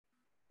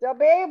 They'll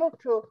be able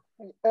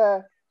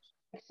to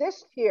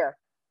exist here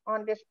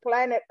on this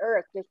planet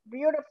Earth, this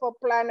beautiful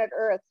planet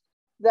Earth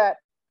that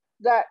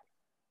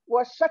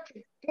was such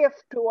a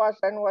gift to us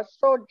and was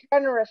so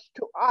generous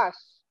to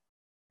us.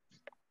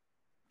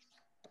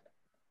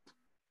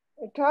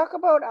 We talk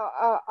about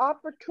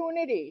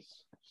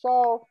opportunities.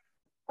 So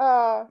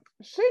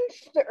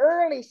since the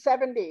early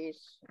 70s,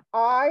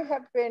 I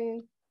have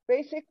been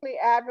basically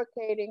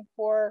advocating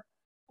for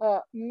a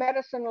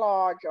medicine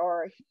lodge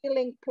or a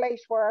healing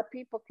place where our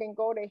people can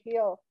go to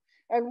heal.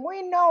 And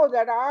we know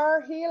that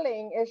our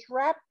healing is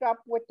wrapped up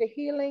with the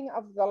healing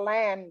of the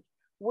land.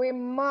 We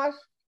must,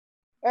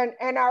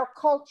 and our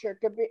culture,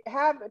 to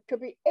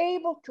be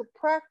able to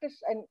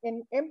practice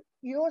and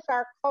use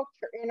our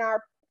culture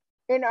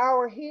in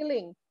our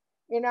healing,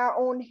 in our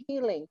own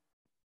healing.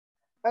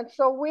 And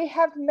so we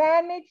have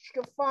managed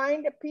to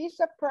find a piece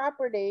of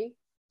property,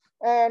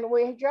 and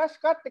we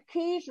just got the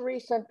keys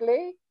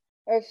recently.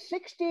 A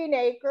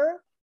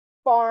 16-acre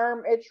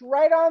farm. It's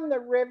right on the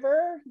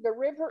river. The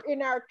river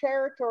in our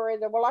territory,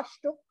 the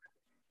Wolastoq,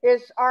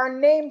 is our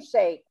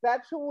namesake.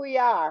 That's who we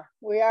are.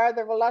 We are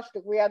the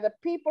Wolastoq. We are the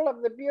people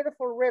of the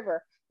beautiful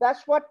river.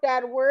 That's what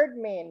that word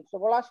means. The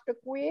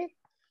Wolastoqwi,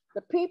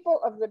 the people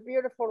of the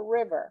beautiful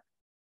river.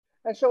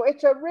 And so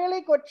it's a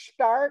really good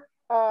start.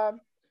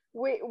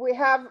 We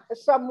have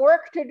some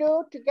work to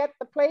do to get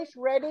the place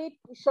ready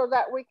so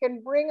that we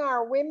can bring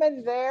our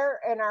women there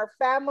and our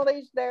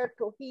families there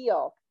to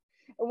heal.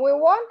 And we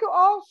want to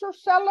also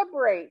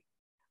celebrate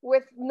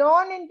with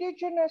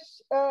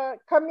non-Indigenous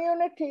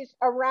communities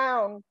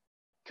around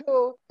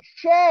to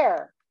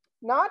share,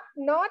 not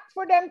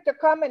for them to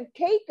come and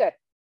take it,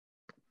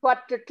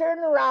 but to turn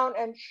around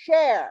and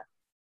share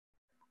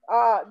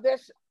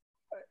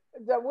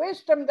the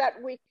wisdom that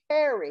we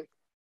carry.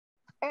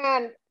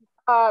 And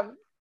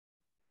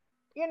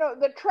you know,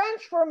 the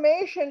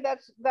transformation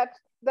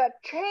that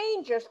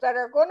changes that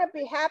are going to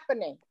be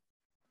happening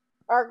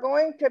are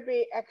going to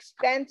be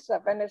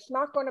extensive, and it's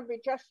not going to be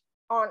just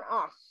on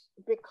us,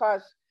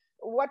 because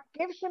what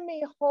gives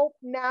me hope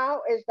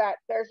now is that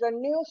there's a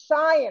new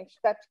science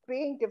that's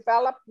being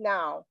developed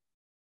now.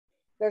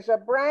 There's a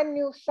brand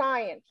new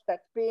science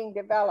that's being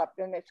developed,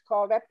 and it's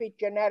called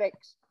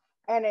epigenetics.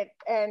 And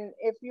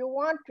if you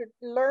want to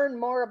learn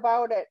more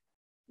about it,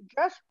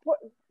 just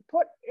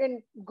put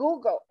in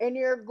Google, in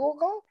your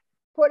Google,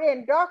 put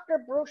in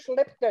Dr. Bruce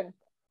Lipton.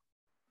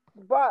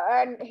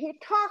 And he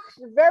talks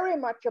very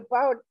much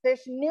about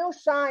this new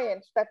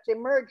science that's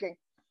emerging.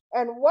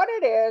 And what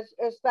it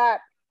is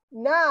that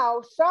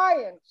now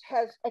science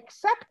has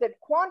accepted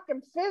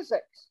quantum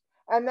physics,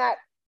 and that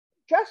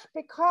just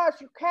because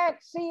you can't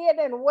see it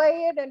and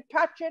weigh it and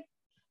touch it,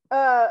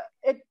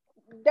 it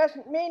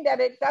doesn't mean that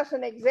it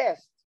doesn't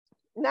exist.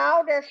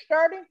 Now they're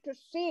starting to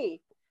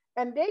see,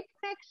 and they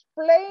can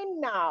explain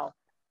now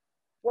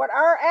what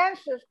our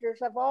ancestors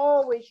have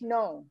always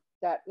known,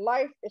 that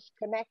life is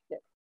connected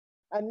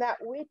and that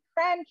we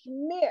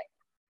transmit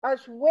as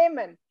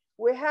women.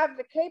 We have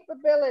the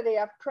capability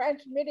of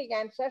transmitting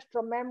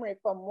ancestral memory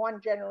from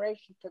one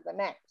generation to the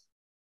next.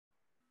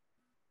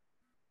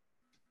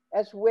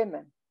 As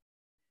women,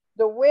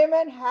 the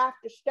women have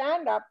to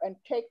stand up and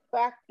take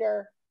back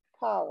their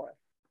power.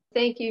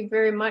 Thank you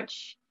very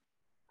much.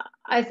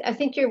 I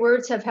think your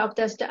words have helped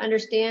us to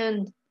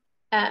understand,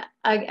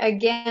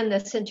 again, the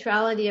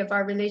centrality of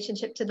our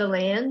relationship to the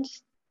land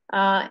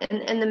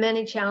and the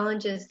many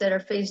challenges that are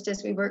faced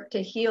as we work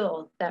to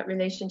heal that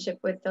relationship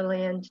with the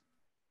land.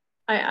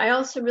 I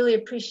also really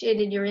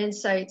appreciated your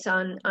insights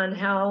on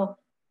how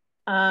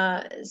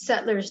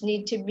settlers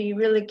need to be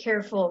really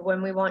careful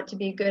when we want to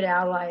be good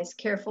allies,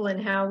 careful in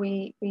how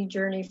we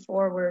journey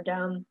forward.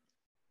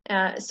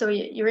 So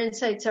your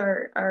insights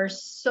are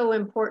so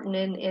important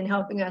in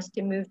helping us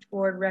to move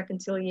toward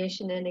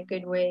reconciliation in a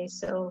good way.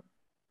 So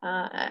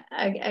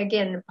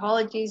again,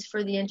 apologies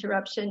for the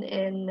interruption,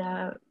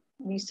 and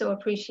we so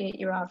appreciate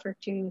your offer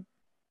to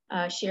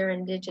share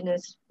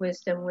Indigenous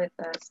wisdom with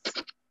us.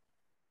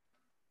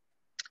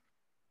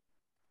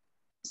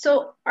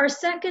 So our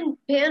second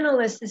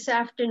panelist this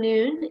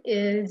afternoon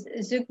is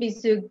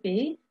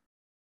Zugbi.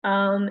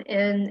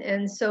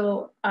 And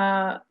so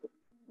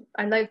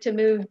I'd like to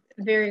move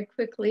very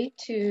quickly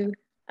to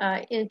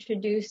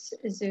introduce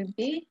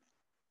Zugbi.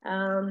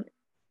 As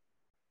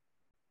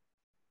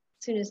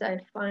soon as I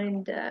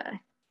find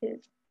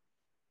his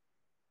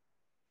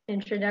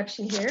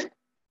introduction here.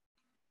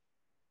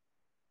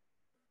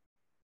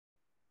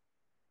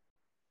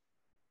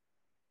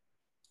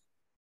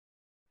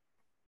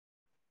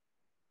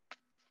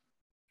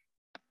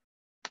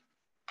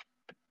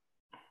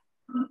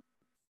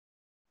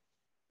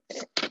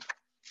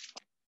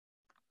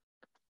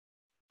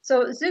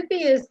 So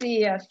Zugbi is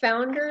the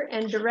founder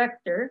and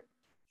director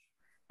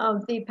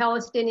of the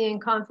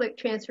Palestinian Conflict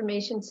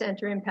Transformation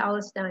Center in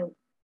Palestine.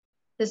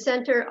 The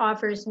center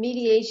offers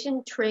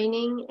mediation,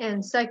 training,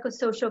 and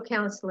psychosocial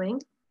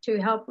counseling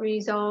to help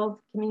resolve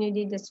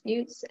community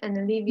disputes and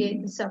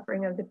alleviate the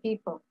suffering of the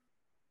people.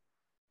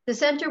 The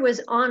center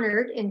was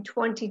honored in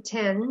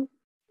 2010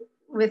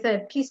 with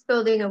a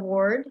Peacebuilding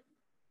Award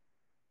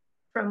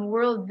from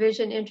World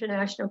Vision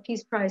International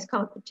Peace Prize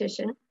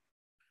competition,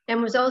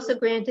 and was also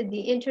granted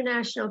the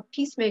International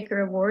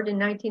Peacemaker Award in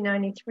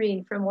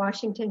 1993 from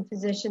Washington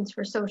Physicians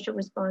for Social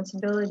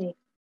Responsibility.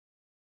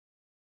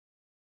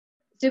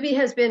 Zugbi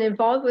has been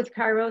involved with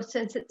KAIROS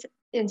since its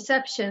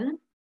inception,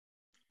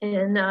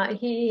 and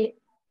he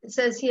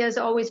says he has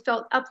always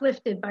felt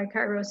uplifted by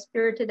KAIROS'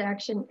 spirited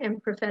action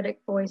and prophetic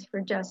voice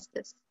for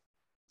justice.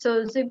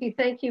 So Zugbi,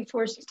 thank you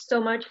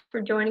so much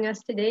for joining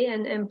us today,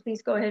 and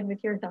please go ahead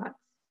with your thoughts.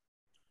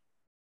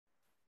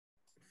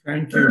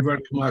 Thank you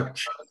very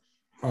much.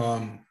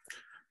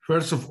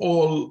 First of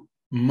all,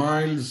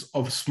 miles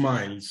of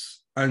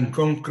smiles and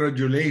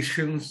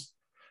congratulations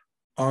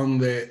on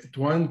the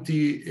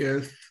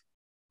 20th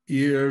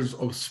years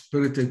of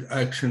spirited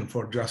action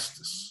for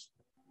justice.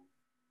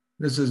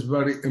 This is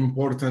very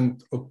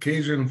important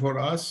occasion for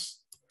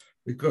us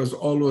because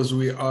always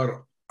we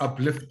are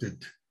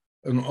uplifted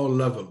in all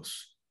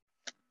levels.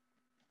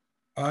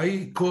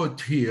 I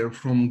quote here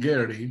from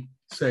Gary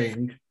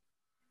saying,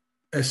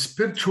 "A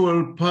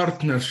spiritual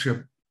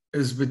partnership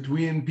is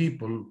between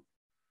people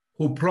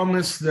who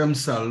promise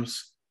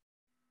themselves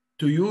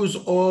to use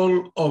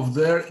all of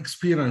their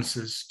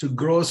experiences to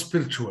grow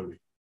spiritually.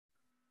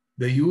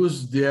 They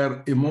use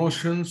their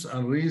emotions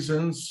and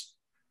reasons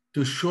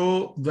to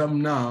show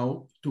them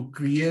now to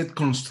create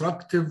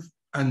constructive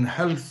and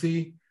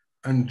healthy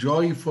and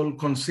joyful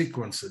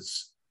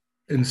consequences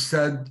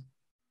instead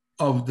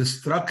of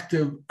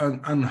destructive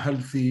and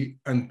unhealthy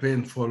and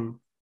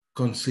painful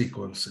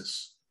consequences."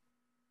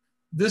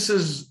 This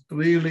is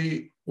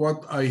really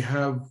what I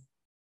have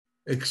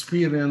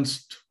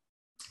experienced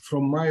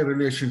from my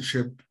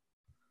relationship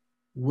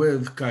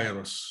with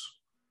KAIROS.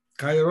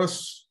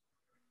 KAIROS,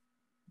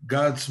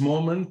 God's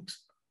moment,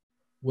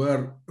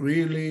 were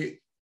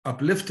really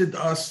uplifted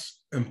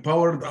us,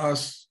 empowered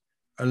us,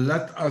 and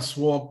let us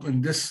walk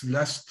in this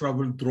less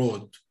traveled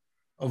road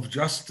of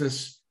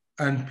justice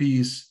and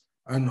peace,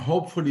 and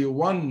hopefully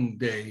one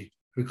day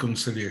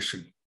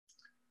reconciliation.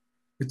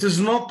 It is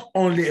not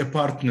only a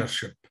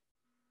partnership,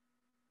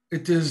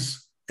 it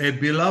is a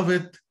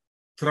beloved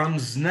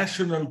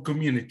transnational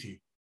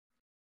community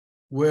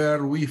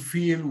where we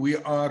feel we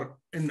are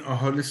in a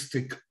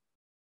holistic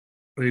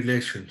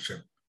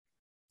relationship.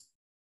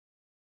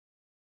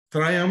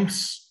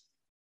 Triumphs,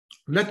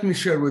 let me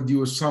share with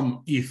you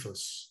some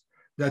ethos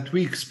that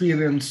we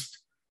experienced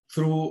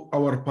through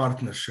our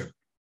partnership.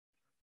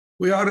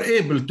 We are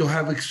able to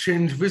have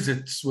exchange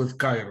visits with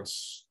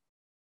KAIROS.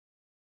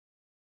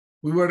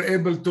 We were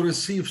able to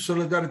receive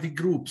solidarity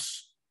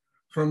groups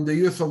from the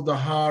youth of the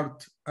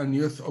heart and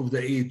youth of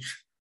the age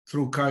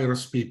through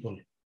KAIROS people.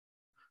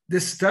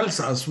 This tells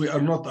us we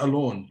are not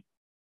alone.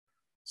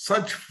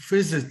 Such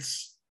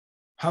visits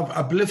have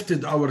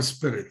uplifted our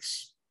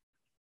spirits.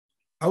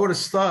 Our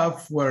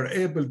staff were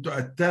able to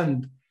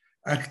attend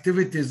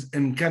activities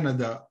in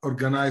Canada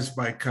organized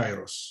by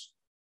KAIROS.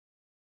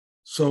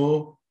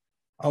 So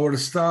our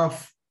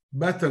staff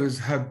batteries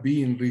have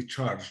been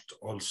recharged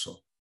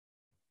also.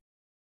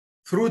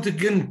 Through the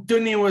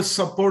continuous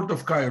support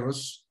of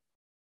KAIROS,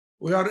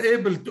 we are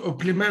able to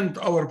implement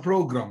our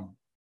program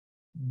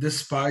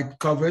despite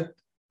COVID,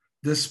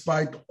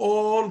 despite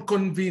all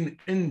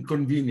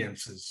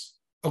inconveniences,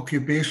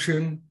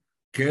 occupation,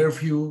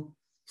 curfew,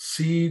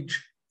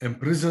 siege,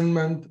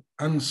 imprisonment,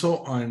 and so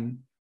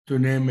on, to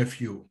name a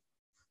few.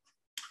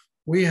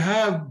 We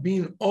have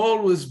been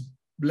always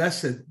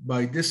blessed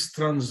by this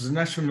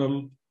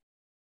transnational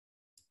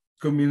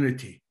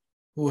community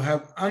who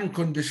have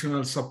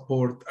unconditional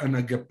support and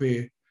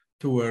agape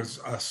towards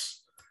us.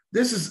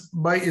 This is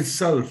by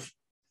itself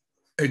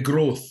a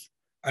growth,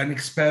 an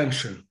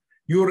expansion.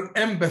 Your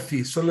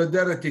empathy,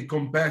 solidarity,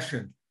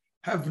 compassion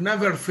have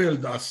never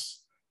failed us,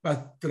 but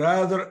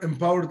rather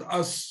empowered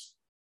us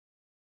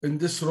in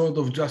this road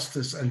of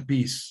justice and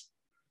peace.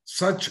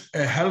 Such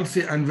a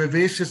healthy and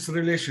vivacious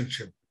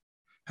relationship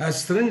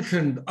has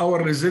strengthened our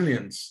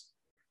resilience,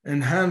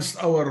 enhanced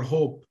our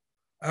hope,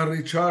 and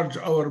recharged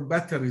our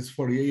batteries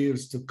for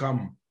years to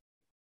come.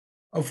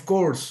 Of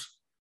course,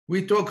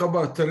 we talk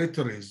about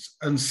territories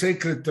and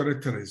sacred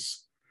territories.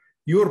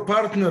 Your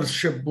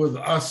partnership with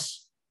us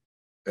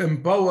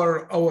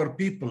empower our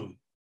people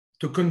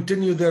to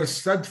continue their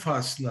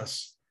steadfastness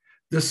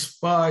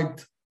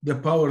despite the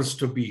powers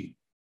to be.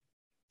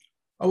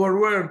 Our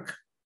work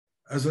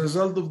as a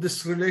result of this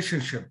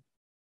relationship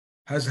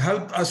has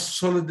helped us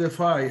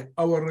solidify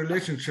our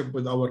relationship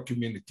with our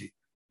community.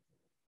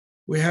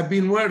 We have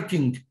been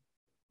working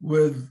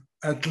with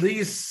at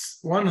least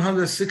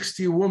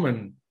 160 women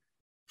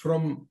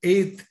from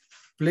 8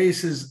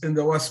 places in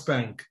the West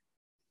Bank,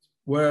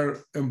 where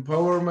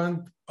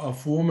empowerment of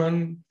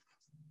women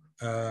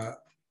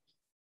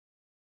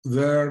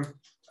there,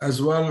 as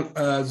well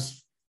as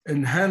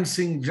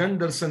enhancing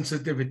gender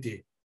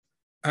sensitivity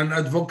and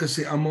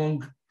advocacy among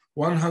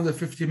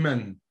 150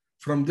 men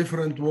from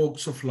different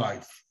walks of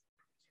life.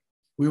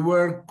 We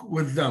work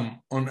with them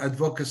on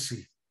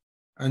advocacy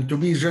and to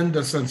be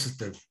gender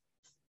sensitive.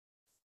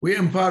 We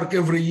embark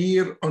every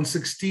year on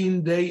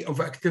 16 days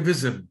of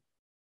activism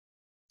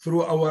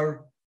through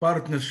our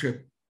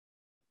partnership.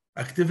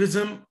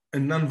 Activism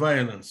and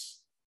nonviolence,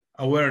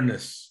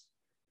 awareness,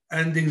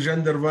 ending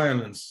gender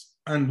violence,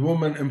 and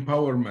women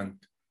empowerment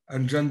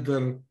and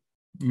gender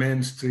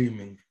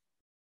mainstreaming.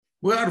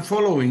 We are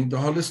following the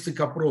holistic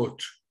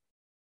approach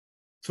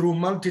through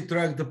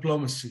multi-track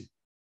diplomacy,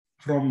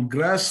 from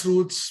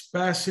grassroots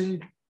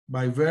passing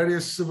by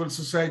various civil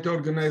society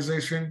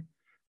organizations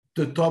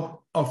to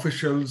top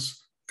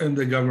officials in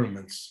the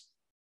governments.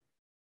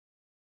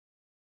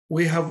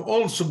 We have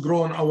also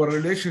grown our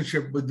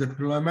relationship with the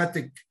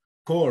diplomatic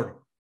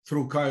corps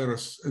through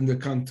KAIROS in the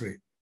country.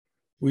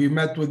 We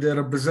met with the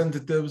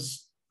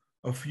representatives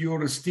of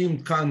your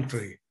esteemed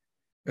country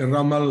in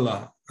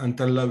Ramallah and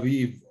Tel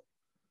Aviv.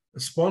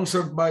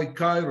 Sponsored by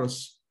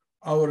KAIROS,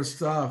 our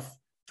staff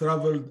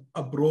traveled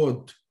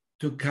abroad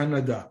to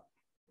Canada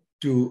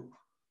to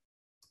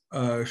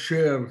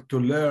share, to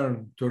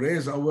learn, to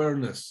raise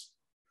awareness.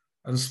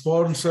 And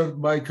sponsored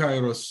by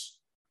KAIROS,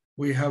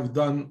 we have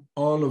done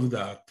all of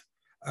that.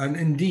 And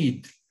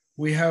indeed,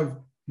 we have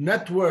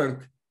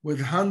networked with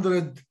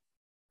 100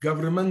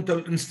 governmental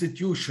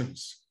institutions,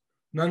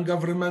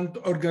 non-government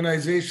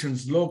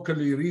organizations,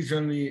 locally,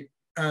 regionally,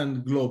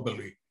 and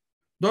globally.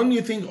 Don't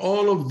you think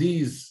all of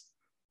these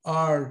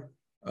are,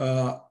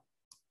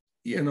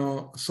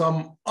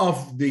 some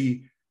of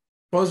the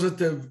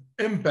positive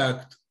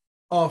impact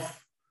of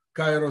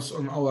KAIROS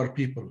on our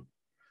people?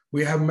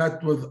 We have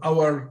met with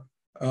our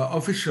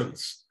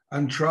officials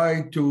and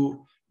tried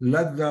to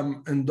let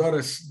them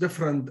endorse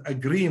different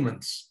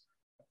agreements,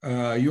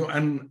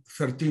 UN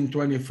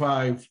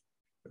 1325,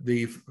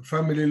 the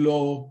family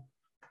law,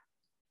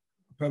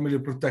 family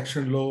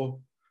protection law,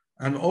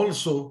 and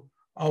also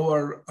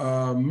our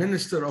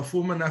Minister of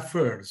Women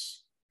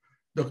Affairs,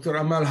 Dr.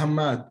 Amal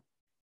Hamad,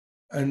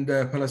 and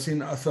the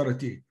Palestinian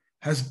Authority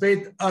has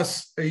paid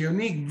us a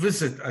unique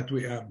visit at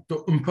WIAM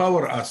to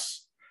empower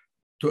us,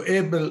 to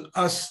enable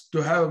us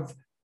to have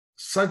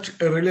such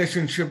a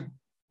relationship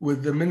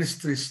with the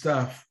ministry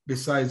staff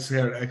besides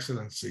Her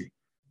Excellency.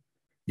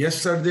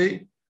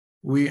 Yesterday,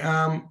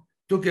 WIAM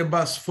took a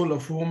bus full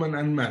of women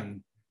and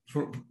men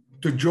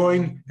to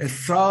join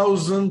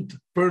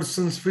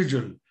 1,000-person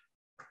vigil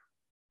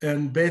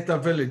in Beta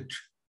village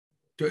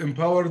to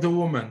empower the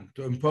women,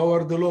 to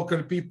empower the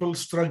local people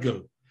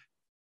struggle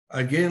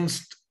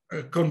against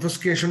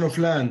confiscation of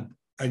land,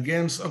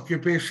 against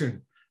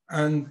occupation,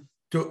 and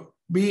to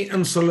be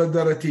in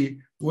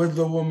solidarity with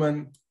the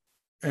women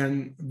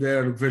in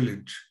their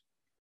village.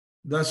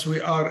 Thus, we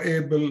are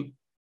able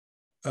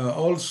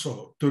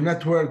also to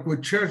network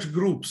with church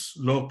groups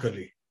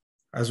locally,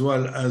 as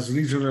well as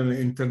regionally,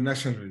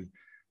 internationally,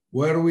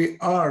 where we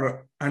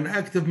are an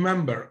active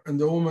member in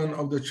the Women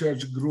of the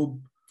Church group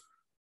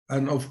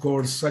and, of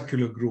course,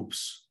 secular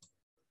groups.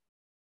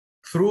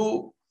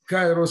 Through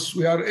KAIROS,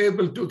 we are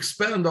able to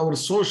expand our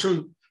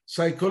social,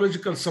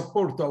 psychological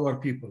support to our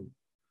people,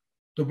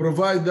 to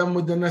provide them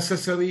with the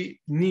necessary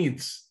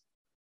needs,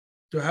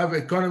 to have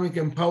economic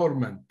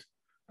empowerment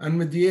and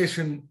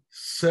mediation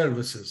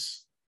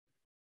services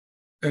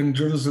in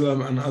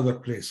Jerusalem and other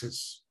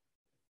places.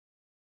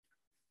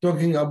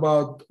 Talking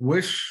about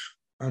wish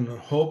and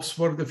hopes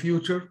for the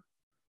future,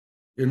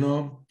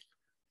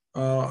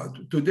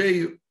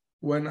 today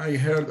when I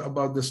heard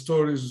about the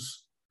stories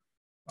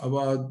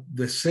about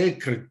the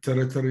sacred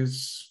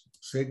territories,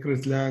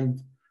 sacred land,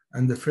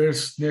 and the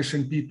First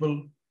Nation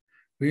people,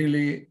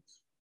 really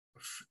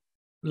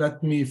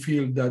let me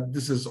feel that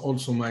this is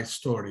also my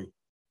story.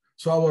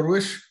 So our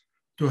wish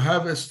to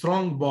have a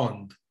strong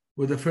bond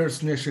with the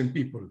First Nation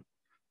people,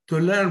 to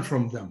learn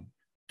from them,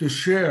 to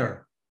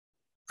share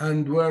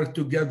and work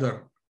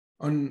together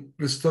on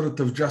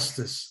restorative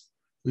justice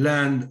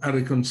land and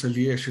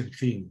reconciliation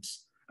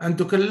themes, and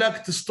to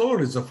collect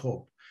stories of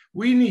hope.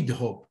 We need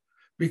hope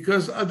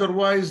because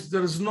otherwise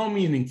there is no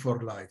meaning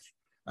for life.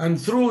 And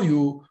through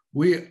you,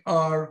 we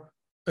are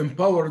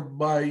empowered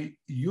by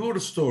your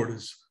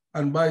stories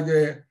and by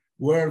the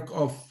work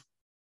of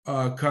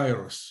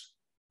KAIROS.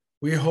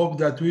 We hope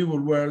that we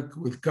will work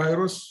with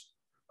KAIROS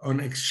on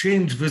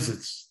exchange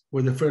visits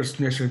with the First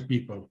Nation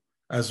people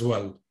as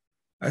well.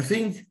 I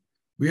think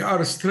we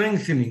are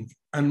strengthening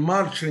and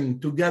marching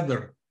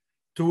together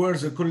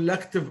towards a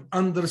collective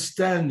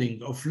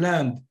understanding of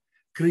land,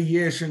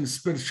 creation,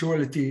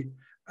 spirituality,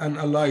 and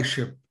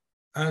allyship,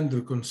 and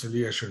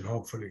reconciliation,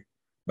 hopefully.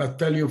 But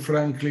tell you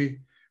frankly,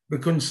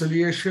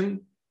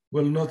 reconciliation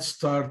will not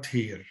start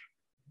here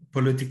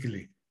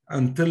politically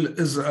until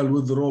Israel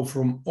withdraw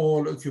from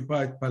all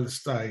occupied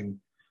Palestine.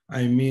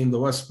 I mean the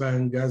West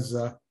Bank,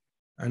 Gaza,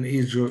 and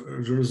East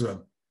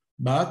Jerusalem.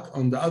 But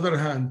on the other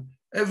hand,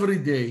 every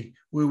day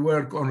we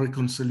work on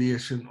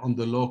reconciliation on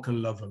the local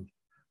level.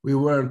 We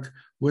work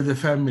with the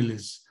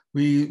families,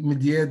 we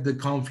mediate the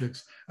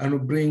conflicts, and we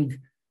bring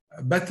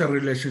a better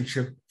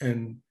relationship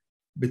in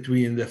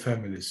between the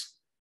families.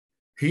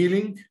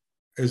 Healing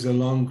is a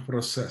long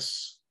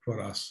process for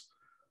us.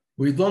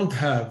 We don't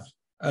have,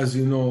 as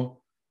you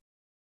know,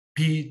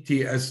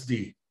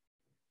 PTSD,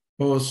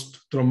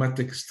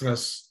 post-traumatic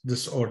stress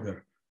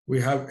disorder.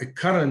 We have a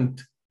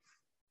current,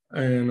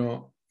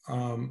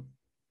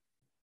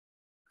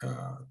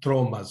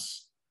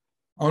 traumas,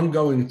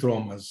 ongoing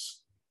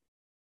traumas.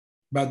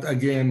 But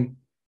again,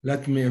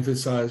 let me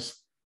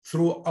emphasize,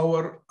 through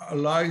our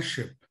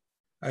allyship,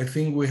 I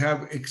think we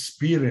have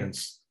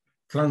experienced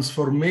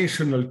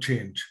transformational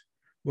change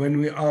when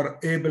we are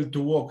able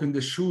to walk in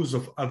the shoes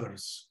of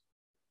others,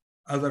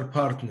 other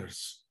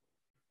partners.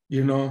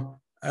 You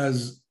know,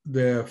 as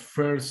the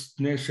First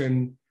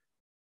Nation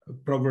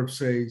proverb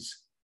says,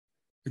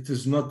 it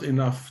is not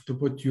enough to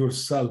put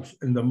yourself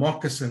in the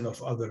moccasin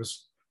of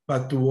others,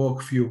 but to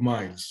walk few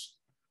miles.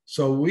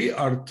 So we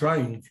are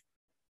trying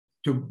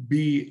to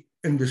be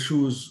in the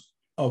shoes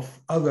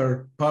of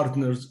other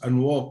partners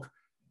and walk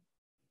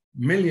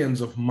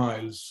millions of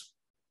miles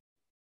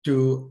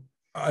to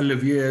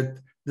alleviate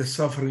the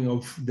suffering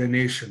of the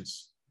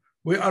nations.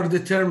 We are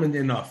determined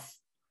enough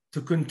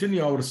to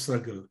continue our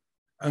struggle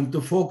and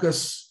to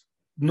focus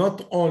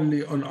not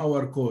only on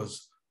our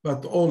cause,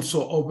 but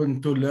also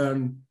open to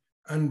learn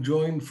and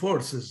join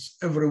forces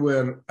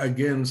everywhere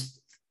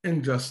against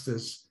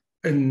injustice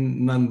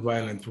in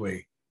nonviolent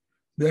way.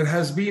 There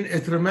has been a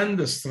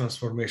tremendous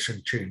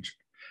transformation change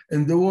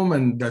in the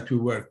women that we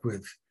work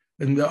with,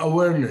 in the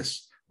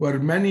awareness, where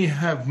many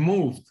have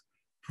moved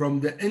from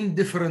the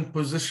indifferent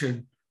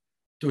position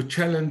to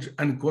challenge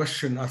and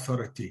question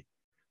authority.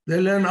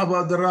 They learn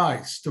about the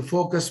rights to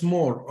focus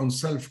more on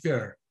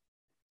self-care.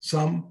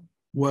 Some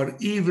were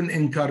even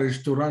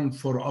encouraged to run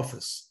for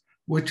office,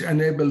 which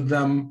enabled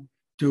them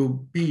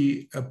to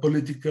be a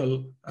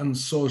political and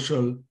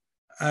social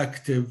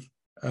active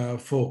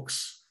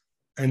folks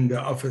in the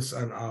office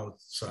and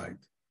outside.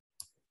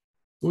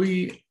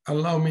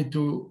 Allow me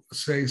to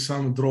say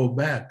some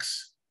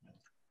drawbacks.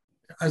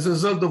 As a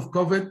result of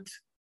COVID,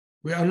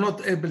 we are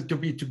not able to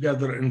be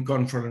together in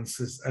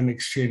conferences and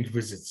exchange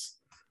visits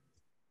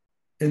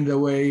in the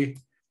way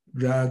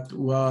that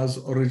was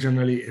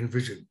originally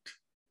envisioned.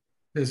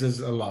 This is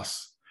a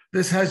loss.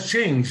 This has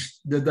changed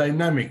the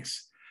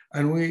dynamics,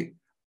 and we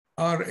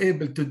are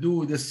able to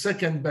do the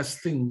second best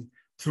thing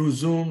through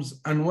Zooms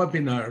and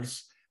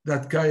webinars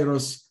that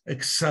KAIROS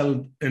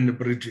excelled in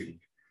bridging.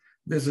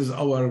 This is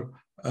our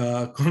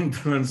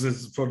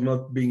condolences for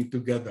not being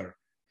together.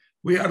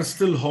 We are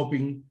still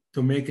hoping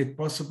to make it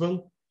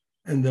possible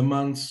in the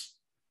months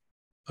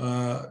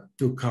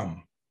to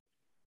come.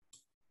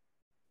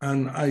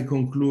 And I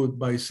conclude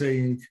by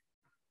saying,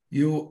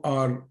 you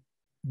are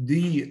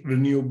the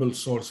renewable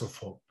source of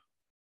hope.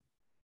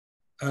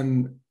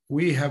 And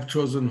we have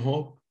chosen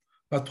hope,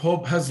 but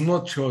hope has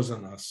not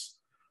chosen us.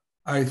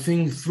 I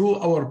think through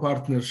our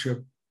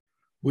partnership,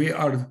 we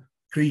are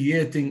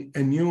creating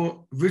a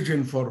new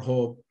vision for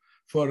hope,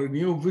 for a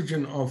new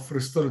vision of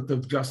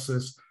restorative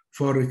justice,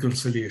 for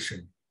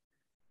reconciliation.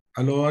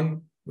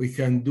 Alone, we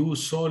can do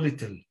so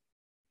little.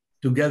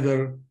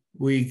 Together,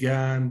 we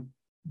can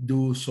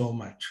do so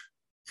much.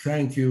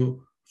 Thank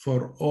you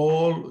for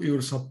all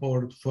your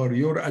support, for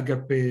your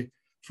agape,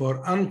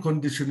 for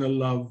unconditional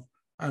love,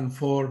 and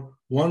for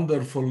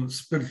wonderful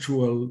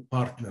spiritual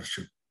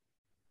partnership.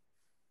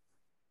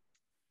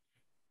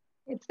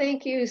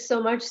 Thank you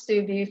so much,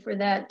 Subi, for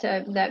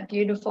that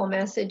beautiful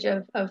message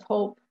of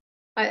hope.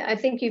 I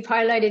think you've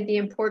highlighted the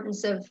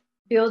importance of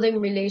building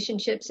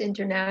relationships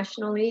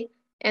internationally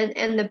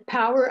and the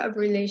power of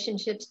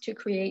relationships to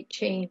create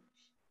change.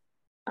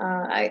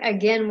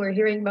 Again, we're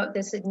hearing about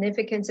the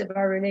significance of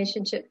our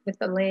relationship with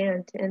the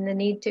land and the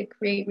need to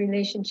create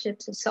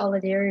relationships of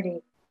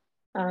solidarity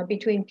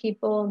between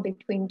people and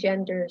between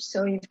genders.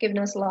 So you've given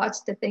us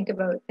lots to think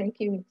about. Thank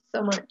you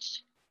so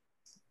much.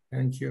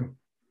 Thank you.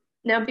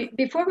 Now,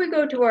 before we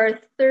go to our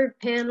third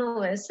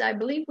panelist, I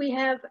believe we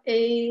have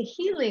a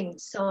healing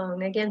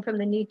song, again from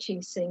the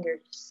Nietzsche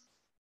Singers.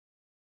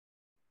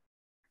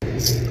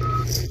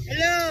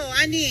 Hello,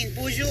 Anin,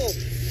 bonjour.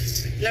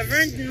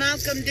 Laverne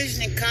Malcolm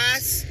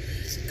Dijnikas,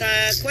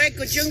 ka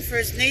Kweko Jung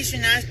First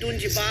Nation As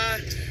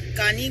Dunjiba,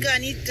 Kaniga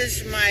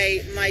Anitas,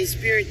 my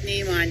spirit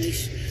name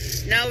Anish.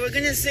 Now we're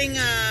going to sing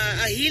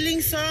a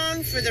healing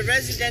song for the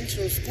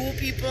residential school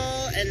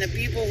people and the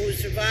people who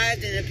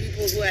survived and the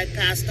people who had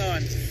passed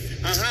on.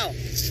 Ahau.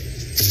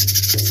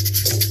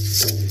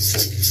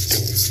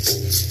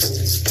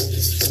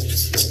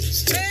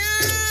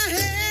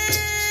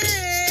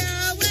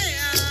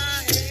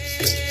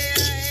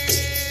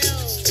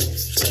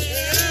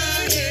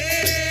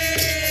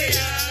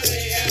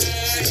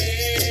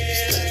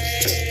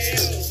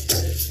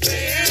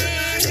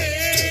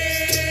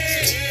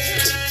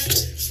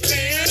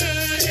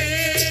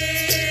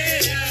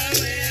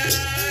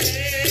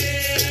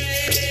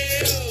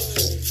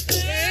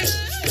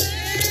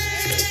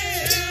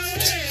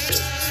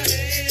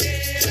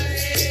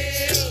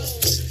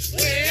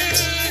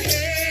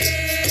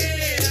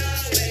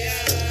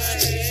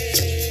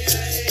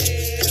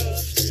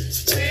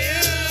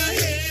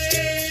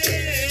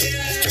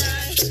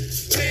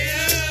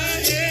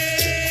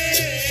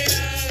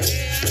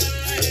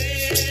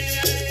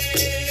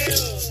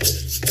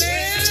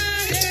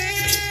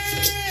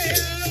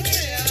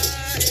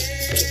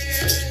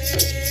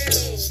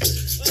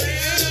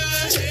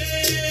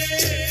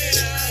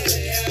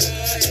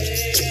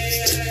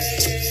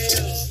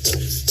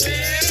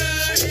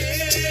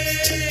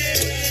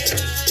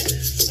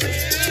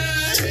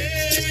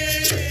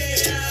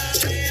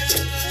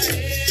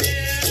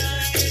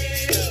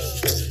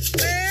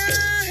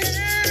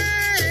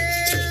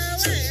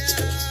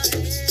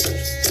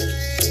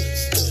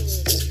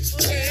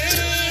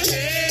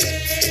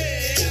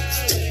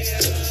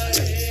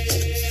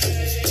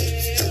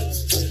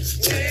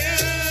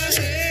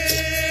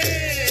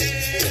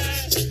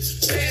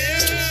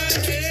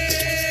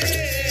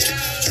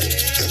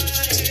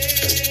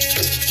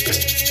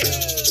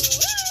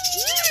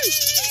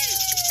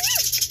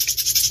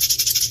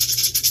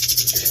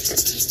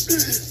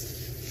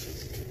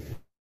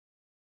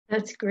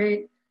 That's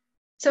great.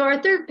 So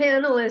our third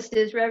panelist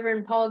is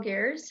Reverend Paul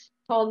Gers.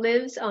 Paul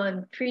lives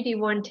on Treaty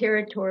 1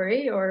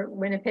 territory, or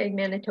Winnipeg,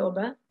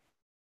 Manitoba.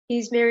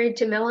 He's married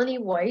to Melanie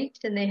White,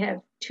 and they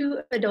have 2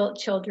 adult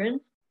children.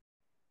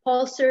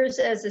 Paul serves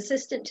as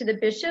assistant to the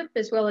bishop,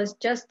 as well as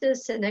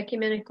justice and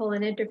ecumenical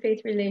and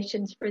interfaith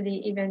relations for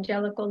the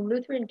Evangelical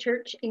Lutheran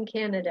Church in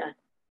Canada.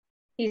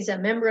 He's a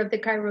member of the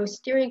KAIROS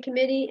Steering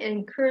Committee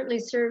and currently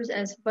serves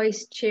as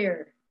vice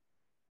chair.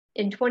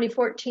 In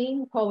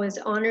 2014, Paul was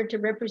honored to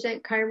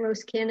represent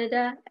KAIROS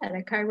Canada at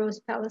a KAIROS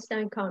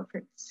Palestine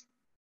conference.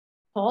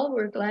 Paul,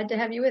 we're glad to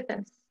have you with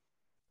us.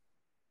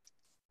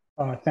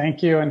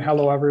 Thank you, and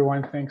hello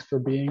everyone. Thanks for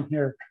being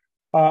here.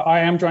 I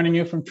am joining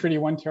you from Treaty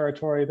 1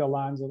 territory, the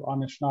lands of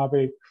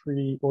Anishinaabe,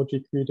 Cree,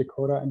 Oji-Cree,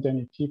 Dakota, and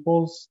Dene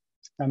peoples,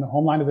 and the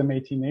homeland of the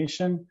Métis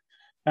Nation.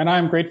 And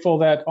I'm grateful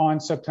that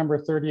on September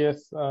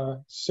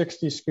 30th,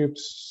 60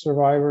 Scoops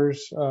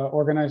survivors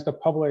organized a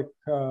public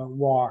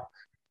walk.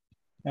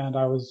 And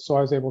I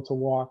was able to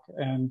walk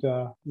and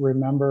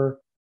remember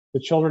the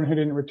children who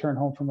didn't return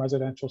home from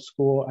residential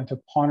school and to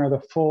ponder the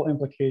full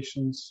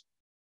implications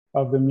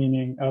of the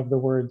meaning of the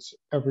words,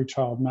 every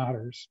child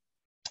matters.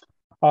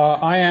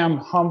 I am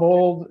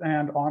humbled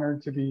and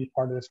honored to be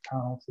part of this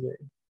panel today.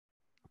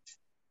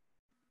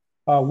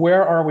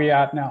 Where are we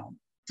at now?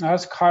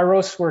 As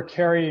KAIROS, we're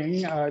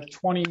carrying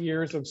 20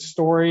 years of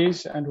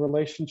stories and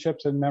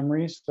relationships and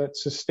memories that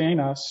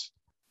sustain us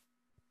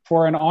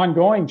for an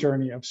ongoing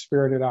journey of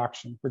spirited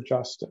action for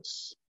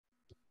justice.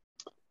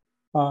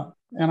 And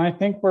I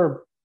think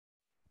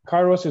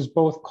KAIROS is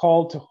both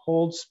called to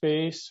hold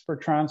space for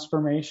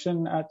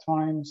transformation at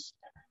times,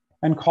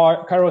 and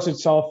KAIROS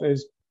itself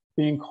is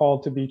being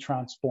called to be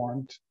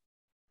transformed.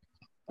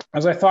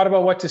 As I thought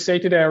about what to say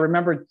today, I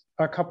remembered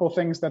a couple of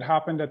things that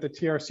happened at the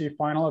TRC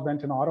final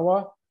event in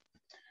Ottawa.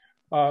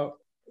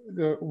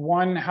 The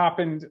one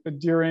happened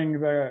during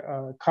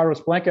the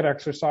KAIROS Blanket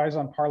Exercise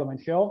on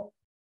Parliament Hill.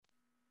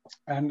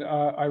 And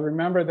I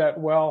remember that,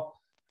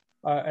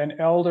 an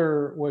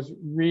elder was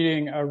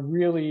reading a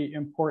really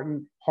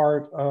important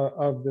part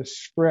of the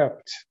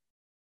script.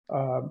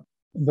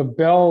 The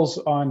bells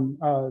on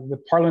the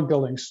Parliament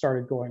buildings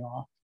started going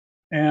off.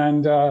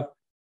 And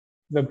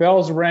the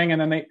bells rang, and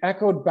then they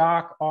echoed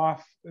back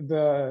off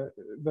the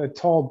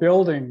tall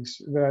buildings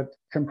that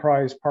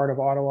comprise part of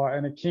Ottawa,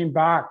 and it came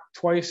back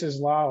twice as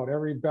loud.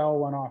 Every bell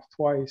went off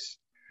twice.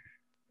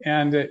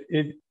 And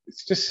it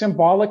just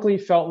symbolically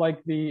felt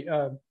like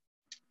the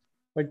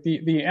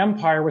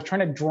empire was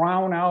trying to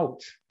drown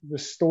out the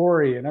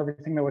story and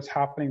everything that was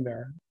happening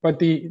there. But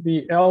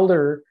the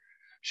elder,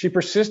 she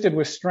persisted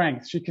with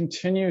strength. She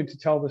continued to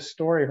tell the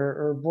story.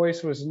 Her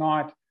voice was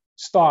not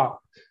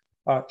stopped.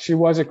 She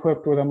was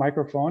equipped with a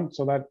microphone,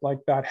 so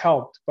that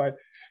helped. But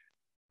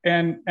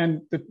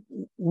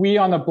we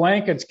on the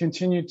blankets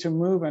continued to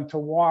move and to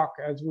walk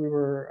as we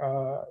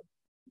were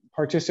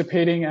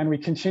participating, and we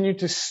continued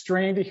to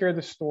strain to hear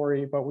the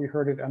story, but we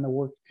heard it and the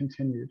work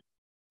continued.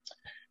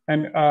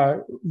 And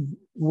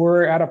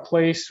we're at a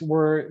place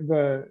where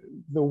the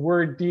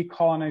word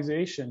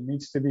decolonization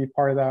needs to be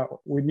part of that.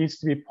 It needs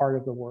to be part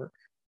of the work.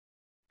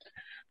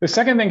 The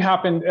second thing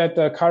happened at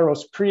the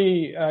KAIROS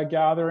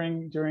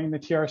pre-gathering during the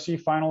TRC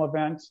final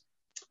event.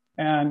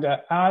 And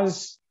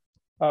as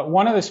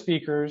one of the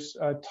speakers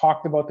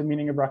talked about the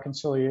meaning of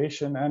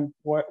reconciliation, and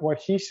what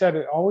he said,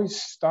 it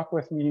always stuck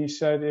with me. He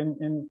said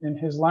in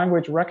his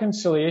language,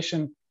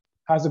 reconciliation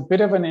has a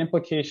bit of an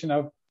implication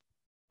of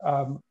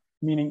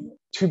meaning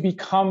to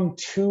become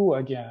two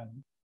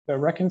again. The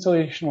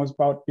reconciliation was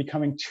about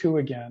becoming two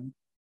again.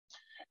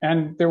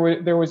 And there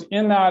was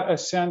in that a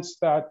sense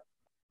that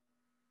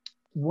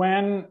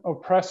when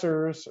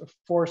oppressors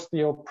forced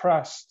the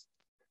oppressed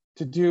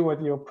to do what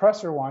the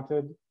oppressor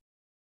wanted,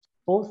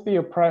 both the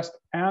oppressed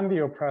and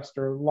the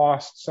oppressor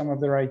lost some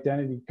of their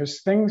identity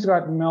because things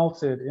got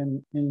melted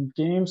in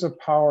games of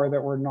power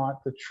that were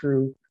not the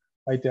true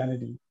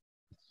identity.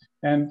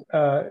 And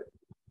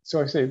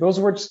so I say those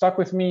words stuck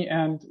with me,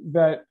 and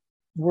that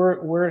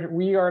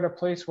we are at a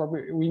place where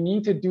we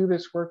need to do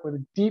this work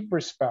with deep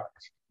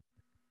respect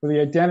for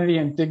the identity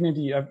and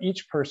dignity of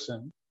each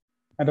person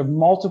and of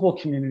multiple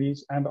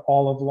communities and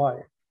all of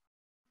life.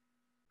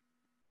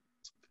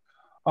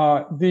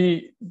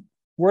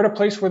 We're at a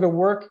place where the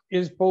work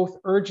is both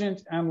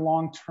urgent and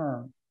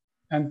long-term,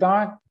 and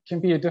that can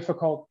be a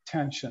difficult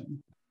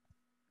tension.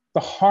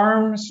 The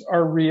harms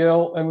are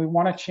real, and we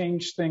want to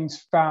change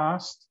things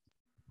fast,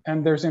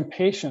 and there's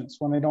impatience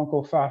when they don't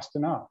go fast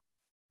enough.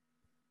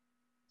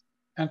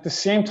 At the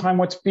same time,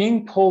 what's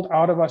being pulled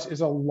out of us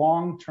is a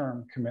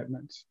long-term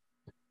commitment.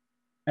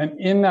 And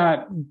in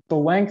that, the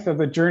length of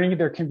the journey,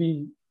 there can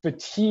be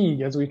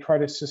fatigue as we try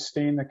to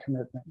sustain the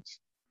commitment.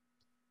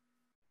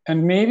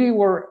 And maybe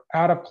we're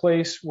at a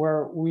place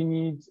where we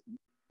need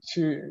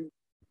to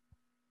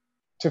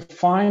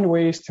find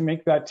ways to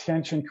make that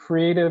tension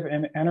creative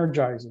and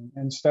energizing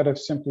instead of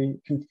simply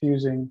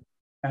confusing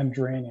and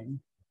draining.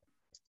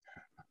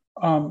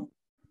 I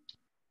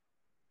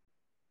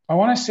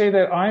want to say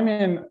that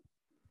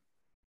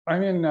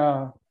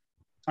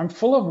I'm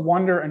full of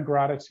wonder and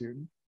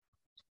gratitude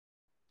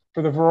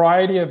for the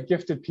variety of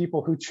gifted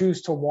people who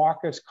choose to walk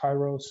as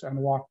KAIROS and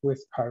walk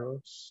with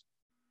KAIROS.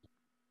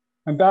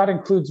 And that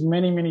includes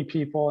many, many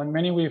people, and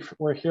many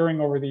we're hearing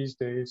over these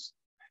days.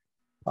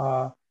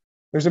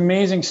 There's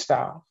amazing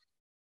staff.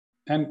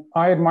 And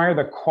I admire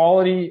the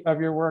quality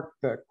of your work,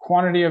 the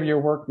quantity of your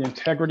work, the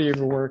integrity of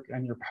your work,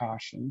 and your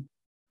passion.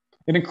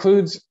 It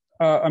includes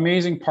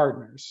amazing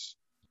partners,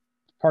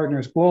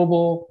 partners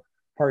global,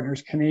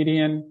 partners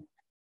Canadian,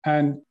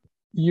 and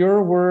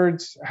your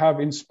words have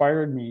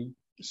inspired me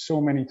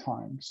so many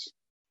times.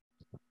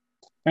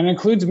 And it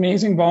includes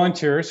amazing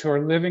volunteers who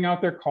are living out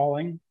their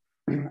calling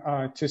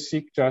to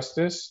seek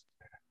justice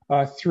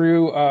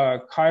through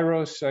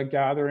KAIROS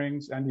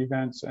gatherings and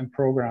events and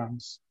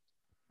programs.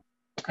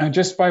 And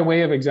just by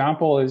way of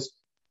example is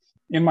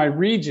in my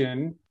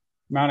region,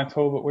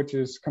 Manitoba, which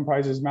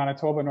comprises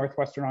Manitoba,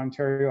 Northwestern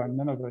Ontario, and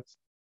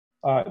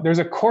Nunavut, there's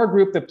a core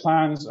group that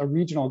plans a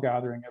regional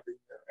gathering every year.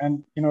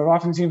 And it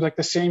often seems like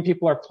the same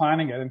people are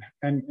planning it,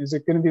 and is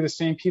it going to be the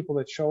same people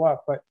that show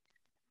up? But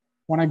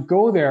when I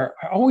go there,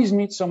 I always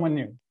meet someone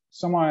new.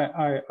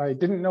 Someone I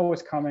didn't know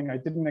was coming, I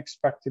didn't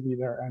expect to be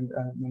there, and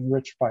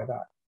enriched by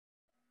that.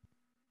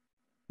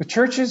 The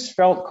churches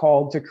felt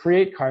called to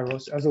create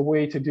KAIROS as a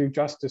way to do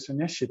justice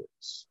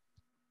initiatives.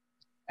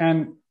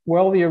 And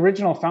well, the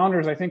original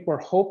founders, I think, were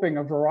hoping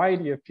a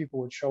variety of people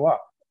would show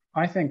up.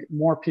 I think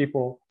more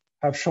people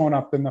have shown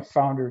up than the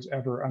founders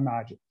ever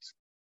imagined.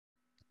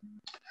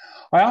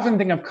 I often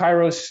think of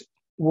KAIROS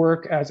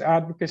work as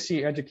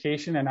advocacy,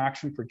 education, and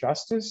action for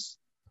justice.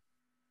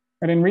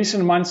 And in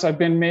recent months, I've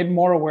been made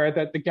more aware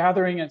that the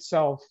gathering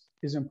itself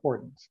is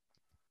important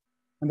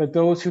and that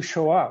those who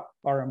show up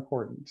are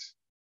important.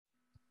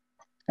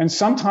 And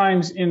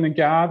sometimes in the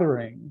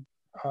gathering,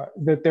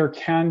 that there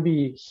can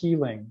be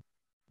healing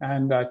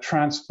and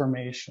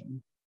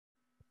transformation.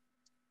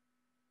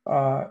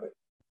 I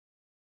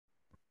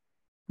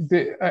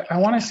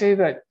want to say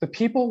that the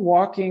people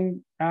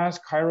walking as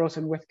KAIROS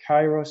and with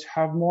KAIROS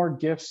have more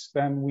gifts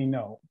than we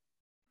know.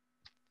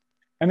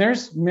 And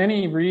there's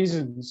many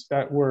reasons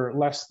that we're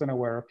less than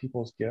aware of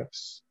people's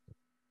gifts.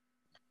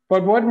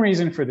 But one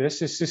reason for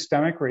this is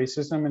systemic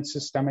racism and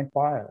systemic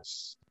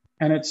bias.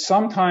 And it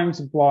sometimes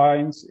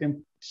blinds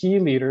key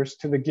leaders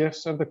to the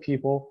gifts of the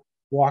people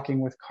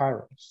walking with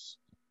KAIROS.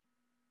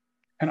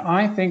 And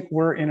I think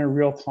we're in a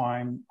real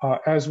time,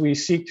 as we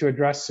seek to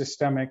address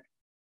systemic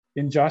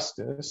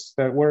injustice,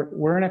 that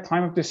we're in a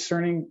time of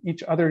discerning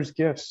each other's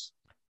gifts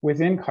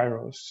within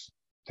KAIROS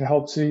to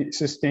help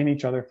sustain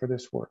each other for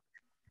this work.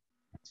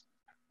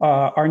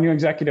 Our new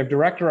executive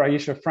director,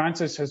 Aisha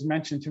Francis, has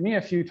mentioned to me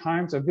a few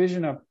times a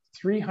vision of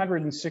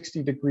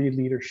 360-degree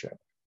leadership,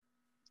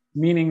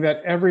 meaning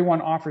that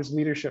everyone offers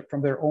leadership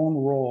from their own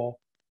role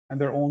and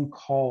their own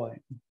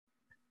calling.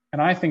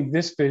 And I think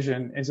this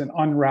vision is an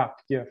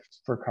unwrapped gift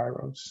for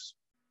KAIROS.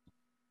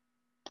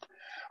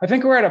 I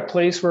think we're at a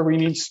place where we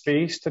need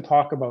space to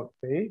talk about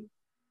faith.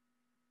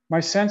 My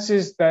sense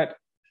is that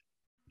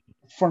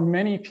for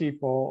many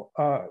people,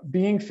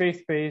 being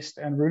faith-based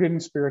and rooted in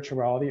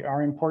spirituality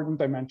are important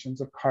dimensions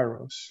of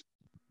KAIROS.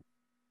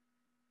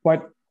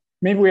 But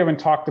maybe we haven't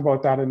talked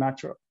about that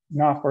enough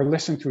or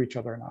listened to each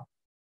other enough.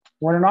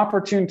 We're at an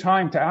opportune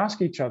time to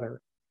ask each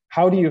other,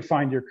 how do you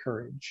find your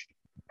courage?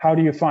 How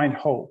do you find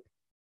hope?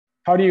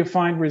 How do you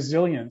find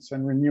resilience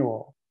and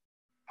renewal?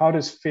 How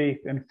does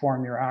faith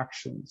inform your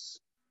actions?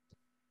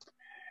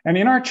 And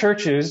in our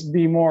churches,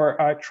 the more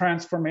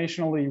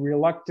transformationally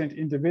reluctant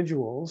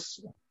individuals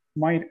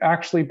might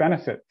actually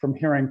benefit from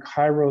hearing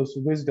KAIROS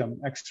wisdom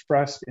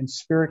expressed in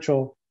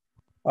spiritual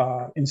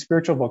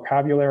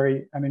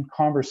vocabulary and in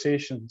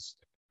conversations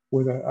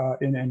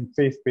in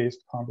faith-based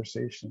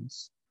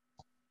conversations.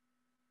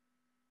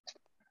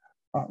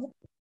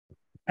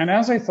 And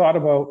as I thought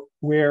about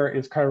where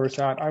is KAIROS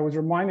at, I was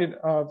reminded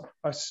of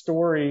a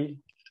story.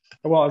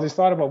 Well, as I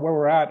thought about where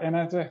we're at, and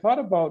as I thought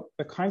about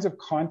the kinds of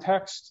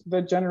context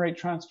that generate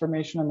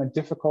transformation and the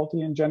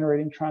difficulty in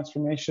generating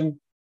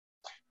transformation,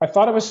 I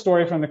thought of a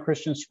story from the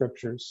Christian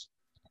scriptures.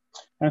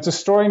 And it's a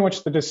story in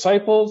which the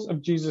disciples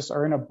of Jesus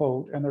are in a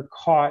boat and they're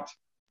caught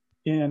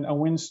in a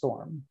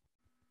windstorm.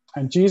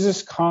 And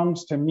Jesus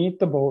comes to meet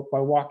the boat by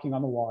walking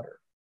on the water.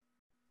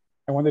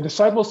 And when the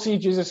disciples see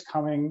Jesus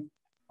coming,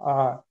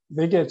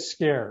 they get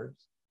scared.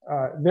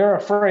 They're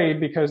afraid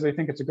because they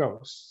think it's a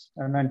ghost.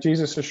 And then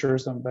Jesus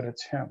assures them that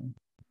it's him.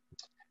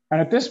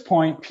 And at this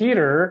point,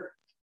 Peter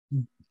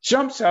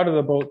jumps out of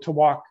the boat to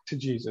walk to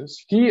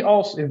Jesus.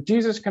 If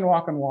Jesus can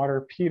walk on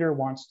water, Peter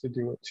wants to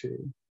do it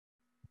too.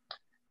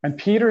 And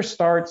Peter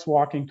starts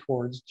walking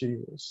towards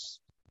Jesus.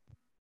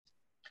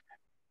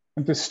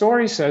 And the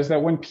story says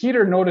that when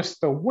Peter noticed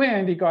the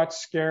wind, he got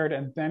scared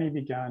and then he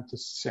began to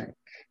sink.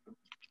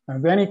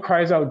 And then he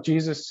cries out,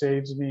 Jesus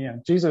saves me.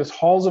 And Jesus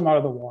hauls him out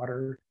of the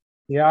water.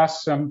 He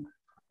asks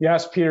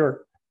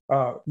Peter,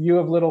 you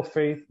have little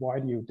faith, why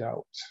do you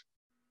doubt?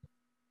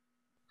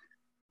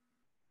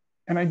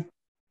 And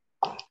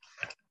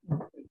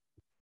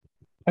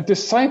a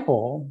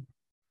disciple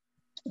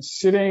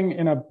sitting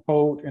in a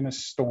boat in a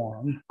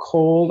storm,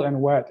 cold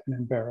and wet and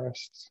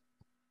embarrassed,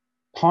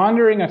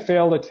 pondering a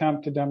failed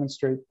attempt to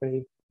demonstrate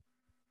faith,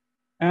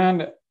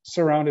 and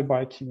surrounded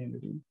by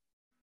community.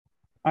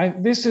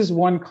 This is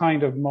one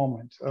kind of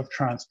moment of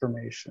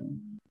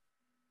transformation.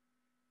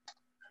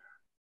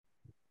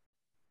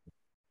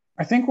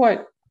 I think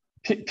what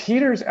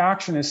Peter's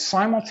action is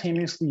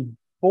simultaneously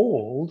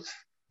bold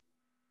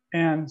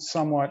and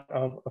somewhat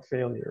of a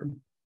failure.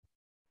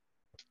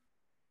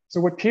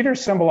 So what Peter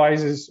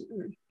symbolizes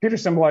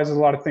a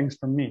lot of things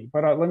for me,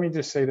 but let me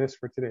just say this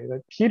for today,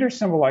 that Peter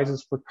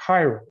symbolizes for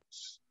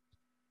KAIROS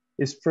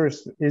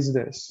is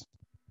this.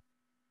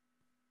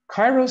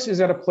 KAIROS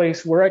is at a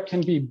place where it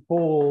can be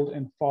bold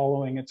in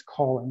following its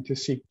calling to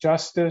seek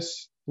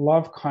justice,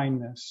 love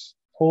kindness,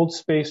 hold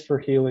space for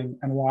healing,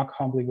 and walk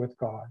humbly with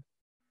God.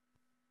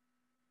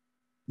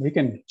 We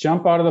can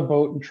jump out of the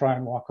boat and try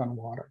and walk on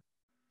water.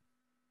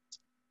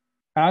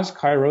 As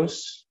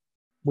KAIROS,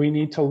 we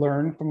need to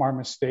learn from our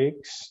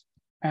mistakes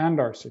and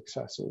our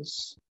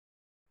successes.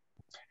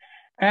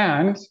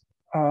 And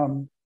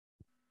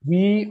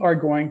we are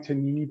going to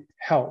need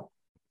help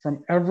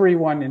from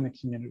everyone in the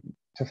community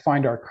to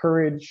find our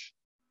courage,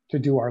 to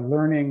do our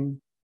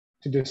learning,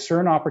 to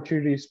discern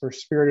opportunities for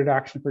spirited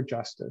action for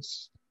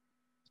justice,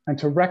 and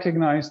to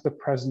recognize the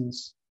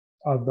presence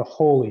of the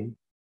holy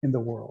in the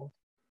world.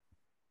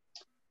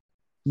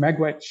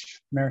 Megwech,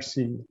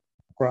 merci,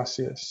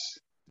 gracias,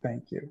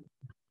 thank you.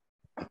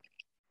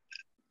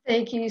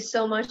 Thank you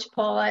so much,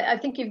 Paul. I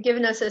think you've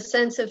given us a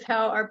sense of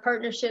how our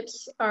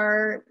partnerships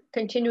are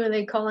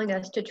continually calling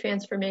us to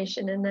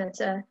transformation, and that's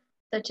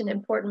such an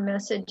important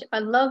message. I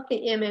love the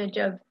image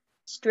of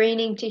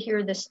straining to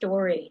hear the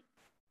story,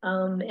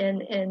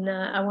 and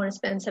I want to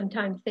spend some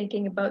time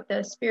thinking about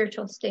the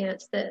spiritual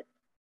stance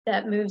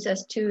that moves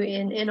us to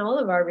in all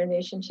of our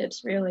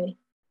relationships, really.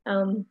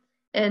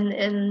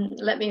 And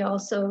let me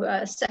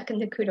also second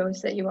the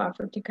kudos that you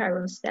offered to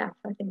KAIROS staff.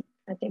 I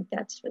think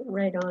that's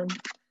right on.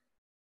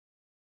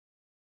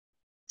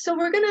 So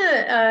we're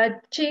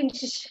gonna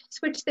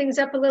switch things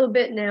up a little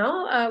bit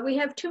now. We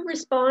have two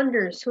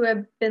responders who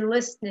have been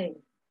listening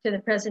to the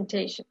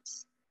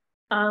presentations.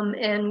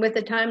 And with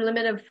a time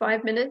limit of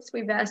 5 minutes,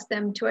 we've asked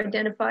them to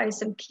identify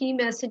some key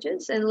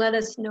messages and let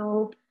us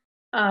know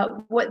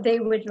what they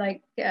would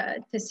like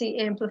to see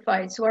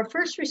amplified. So our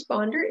first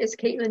responder is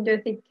Caitlin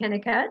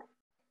Duthie-Kennecat.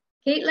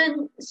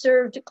 Caitlin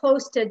served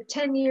close to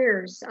 10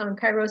 years on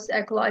KAIROS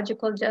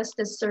Ecological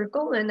Justice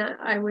Circle, and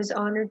I was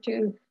honored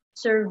to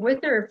serve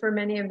with her for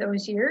many of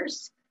those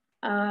years.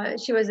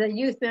 She was a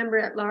youth member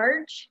at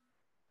large.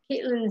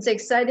 Caitlin's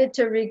excited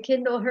to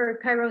rekindle her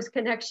KAIROS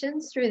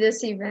connections through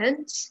this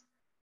event.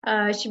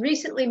 She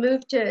recently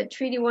moved to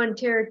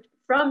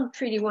from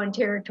Treaty 1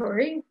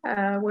 territory,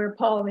 where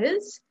Paul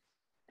is,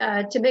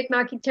 to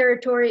Mi'kmaq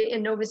territory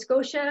in Nova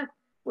Scotia,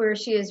 where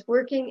she is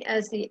working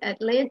as the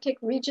Atlantic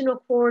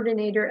Regional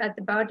Coordinator at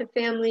the Bauta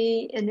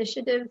Family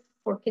Initiative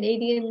for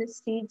Canadian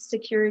seed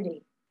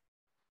security.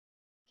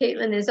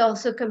 Caitlin is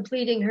also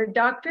completing her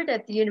doctorate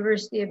at the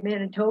University of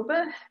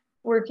Manitoba,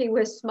 working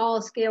with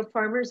small-scale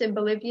farmers in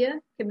Bolivia,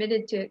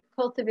 committed to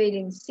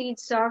cultivating seed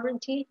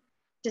sovereignty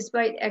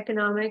despite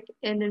economic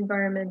and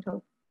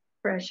environmental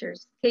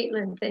pressures.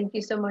 Caitlin, thank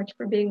you so much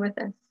for being with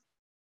us.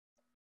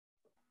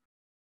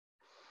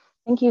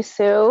 Thank you,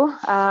 Sue.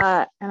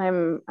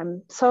 And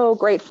I'm so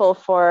grateful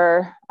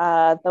for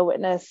the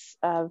witness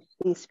of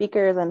these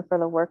speakers and for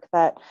the work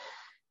that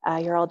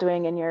you're all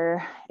doing in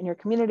your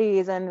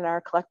communities and in our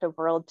collective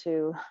world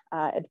to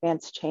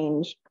advance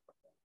change.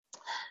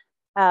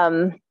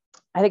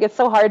 I think it's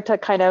so hard to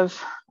kind of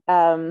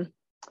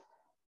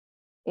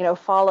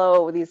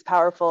follow these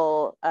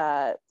powerful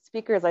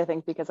speakers, I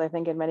think, because I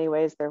think in many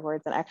ways their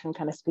words and action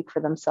kind of speak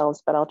for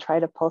themselves, but I'll try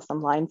to pull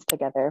some lines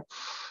together.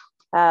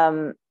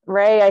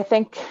 Ray, I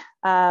think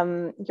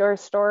your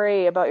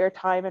story about your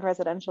time in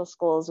residential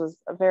schools was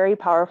a very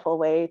powerful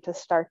way to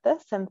start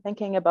this, and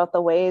thinking about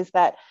the ways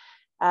that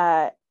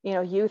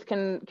youth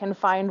can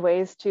find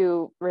ways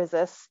to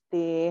resist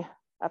the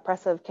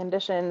oppressive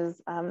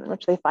conditions in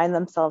which they find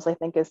themselves, I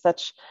think is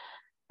such,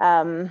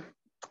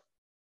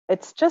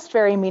 it's just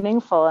very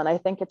meaningful. And I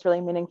think it's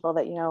really meaningful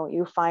that,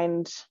 you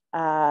find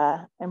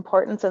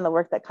importance in the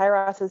work that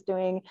KAIROS is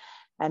doing,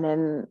 and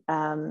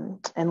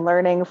in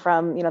learning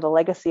from, the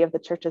legacy of the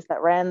churches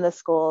that ran the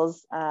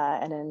schools,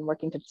 and in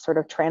working to sort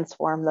of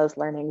transform those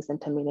learnings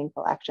into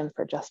meaningful action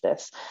for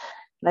justice.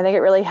 And I think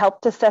it really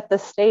helped to set the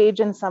stage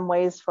in some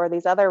ways for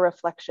these other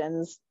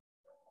reflections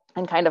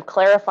and kind of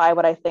clarify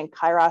what I think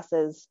KAIROS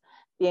is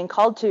being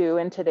called to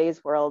in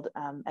today's world,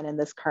 and in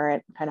this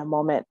current kind of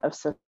moment of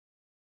social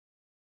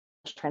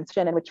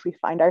transition in which we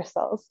find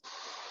ourselves.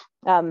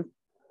 A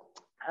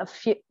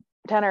few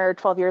 10 or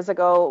 12 years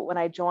ago, when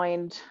I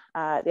joined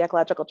the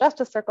Ecological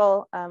Justice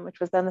Circle, which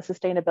was then the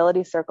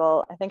Sustainability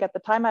Circle, I think at the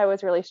time I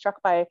was really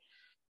struck by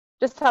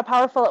just how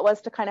powerful it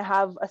was to kind of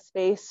have a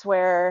space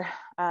where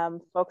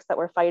folks that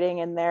were fighting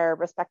in their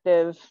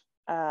respective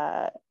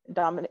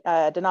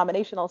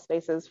denominational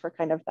spaces for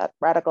kind of that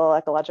radical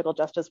ecological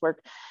justice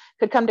work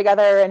could come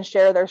together and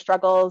share their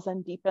struggles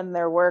and deepen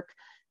their work,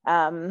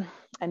 and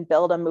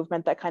build a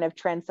movement that kind of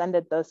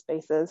transcended those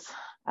spaces.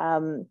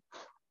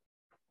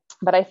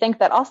 But I think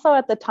that also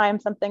at the time,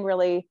 something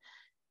really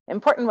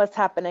important was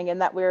happening, in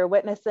that we were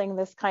witnessing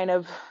this kind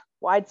of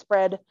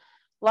widespread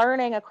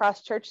learning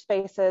across church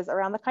spaces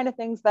around the kind of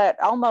things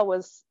that Alma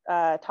was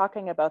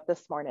talking about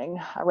this morning,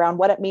 around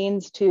what it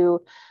means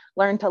to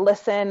learn to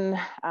listen,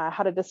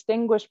 how to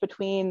distinguish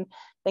between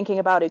thinking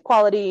about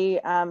equality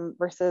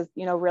versus,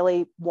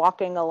 really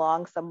walking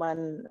along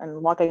someone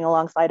and walking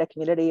alongside a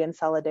community in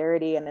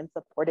solidarity and in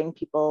supporting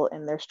people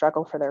in their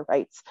struggle for their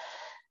rights.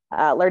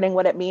 Learning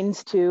what it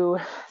means to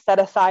set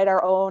aside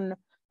our own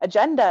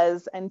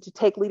agendas and to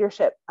take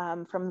leadership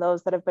from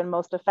those that have been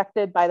most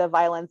affected by the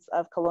violence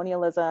of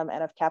colonialism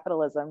and of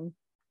capitalism.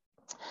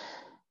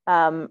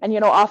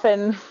 And,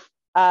 often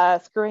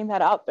screwing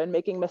that up and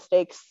making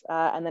mistakes,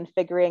 and then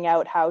figuring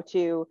out how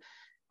to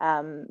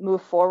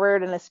move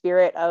forward in a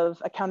spirit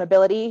of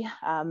accountability,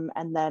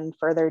 and then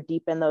further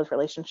deepen those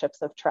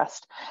relationships of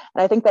trust.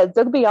 And I think that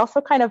Zugby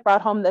also kind of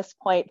brought home this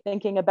point,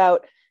 thinking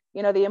about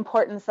the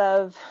importance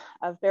of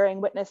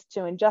bearing witness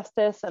to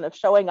injustice and of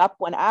showing up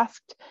when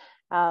asked,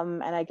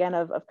 and again,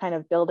 of kind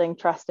of building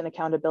trust and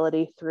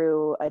accountability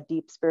through a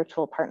deep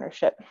spiritual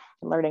partnership,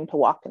 learning to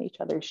walk in each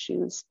other's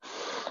shoes.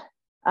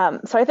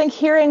 So I think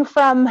hearing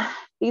from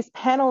these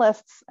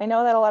panelists, I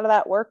know that a lot of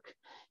that work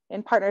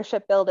in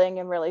partnership building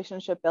and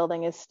relationship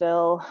building is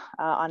still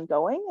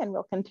ongoing, and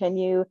we'll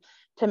continue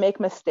to make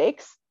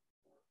mistakes.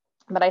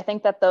 But I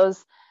think that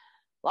those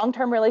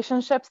long-term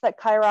relationships that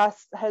KAIROS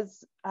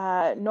has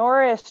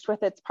nourished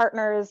with its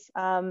partners,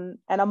 and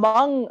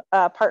among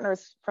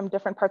partners from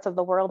different parts of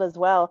the world as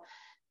well.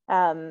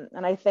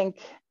 And I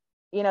think,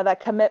 that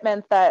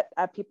commitment that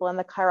people in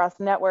the KAIROS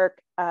network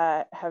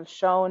have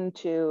shown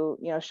to,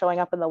 showing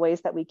up in the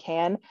ways that we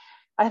can,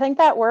 I think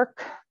that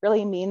work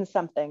really means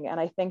something.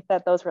 And I think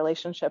that those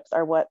relationships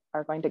are what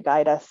are going to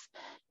guide us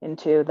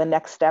into the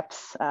next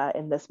steps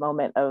in this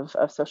moment of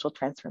social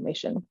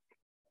transformation.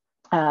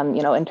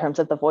 In terms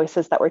of the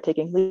voices that we're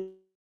taking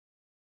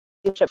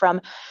leadership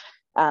from,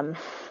 and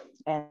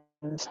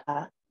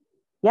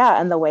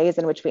the ways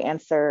in which we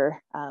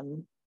answer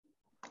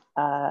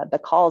the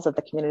calls of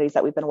the communities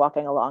that we've been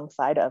walking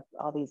alongside of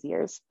all these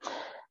years.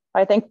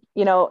 I think,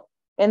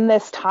 in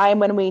this time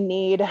when we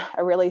need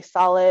a really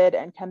solid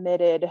and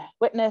committed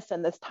witness,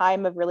 in this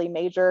time of really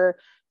major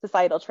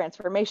societal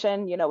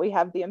transformation, we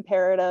have the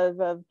imperative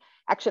of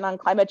action on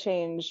climate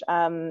change.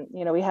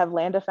 We have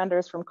land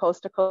defenders from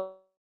coast to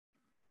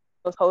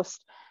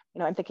coast.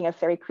 I'm thinking of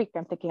Fairy Creek,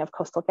 I'm thinking of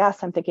Coastal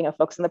Gas, I'm thinking of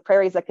folks in the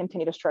prairies that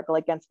continue to struggle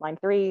against Line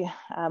 3.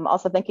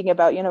 Also thinking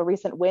about,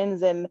 recent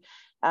wins in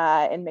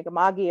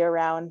Migamagi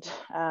around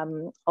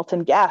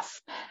Alton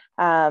Gas.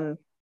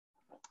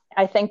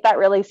 I think that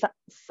really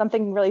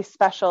something really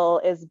special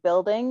is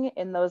building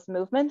in those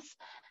movements.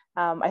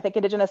 I think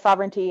Indigenous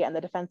sovereignty and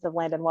the defense of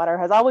land and water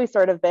has always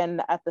sort of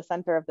been at the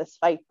center of this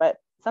fight, but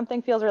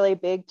something feels really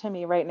big to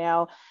me right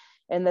now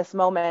in this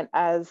moment,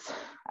 as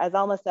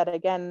Alma said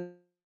again,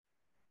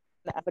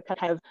 as it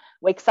kind of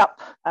wakes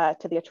up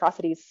to the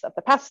atrocities of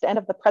the past and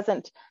of the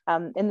present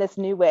in this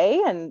new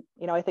way. And,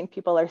 you know, I think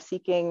people are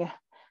seeking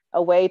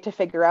a way to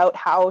figure out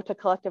how to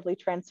collectively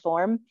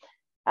transform.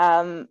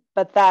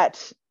 But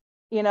that,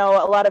 you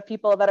know, a lot of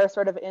people that are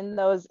sort of in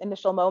those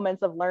initial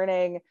moments of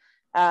learning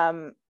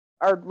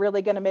are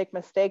really going to make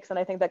mistakes. And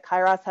I think that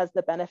KAIROS has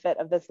the benefit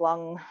of these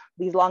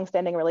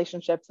long-standing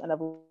relationships and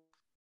of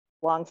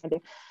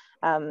long-standing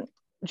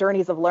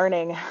journeys of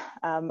learning,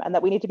 and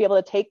that we need to be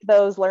able to take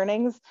those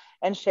learnings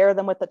and share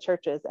them with the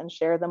churches and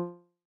share them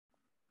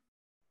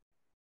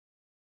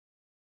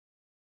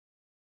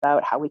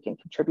about how we can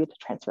contribute to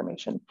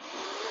transformation.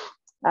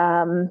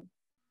 So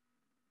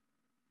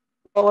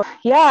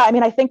yeah, I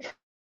mean, I think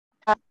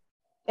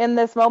in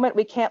this moment,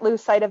 we can't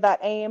lose sight of that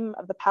aim,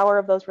 of the power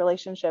of those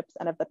relationships,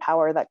 and of the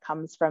power that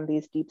comes from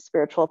these deep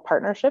spiritual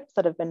partnerships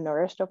that have been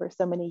nourished over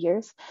so many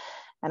years.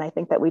 And I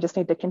think that we just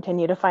need to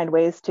continue to find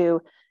ways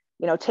to,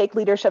 you know, take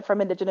leadership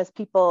from Indigenous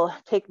people,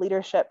 take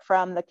leadership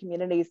from the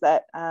communities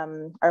that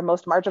are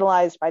most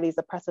marginalized by these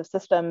oppressive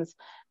systems,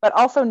 but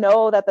also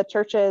know that the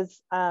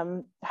churches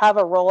have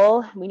a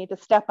role. We need to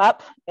step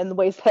up in the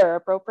ways that are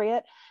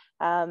appropriate,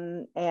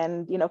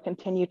 and, you know,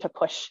 continue to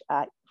push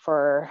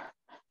for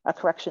a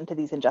correction to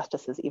these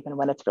injustices, even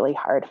when it's really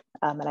hard.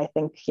 And I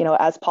think, you know,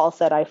 as Paul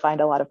said, I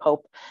find a lot of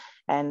hope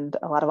and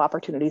a lot of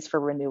opportunities for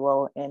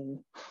renewal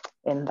in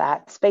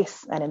that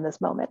space and in this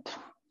moment.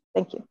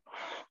 Thank you.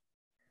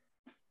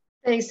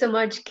 Thanks so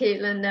much,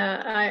 Caitlin.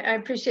 I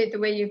appreciate the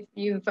way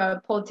you've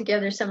pulled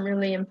together some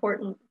really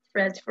important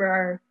threads for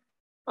our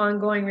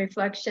ongoing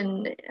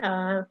reflection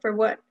for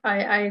what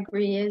I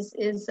agree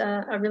is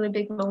a really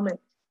big moment.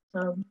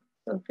 So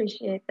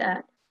appreciate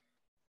that.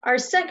 Our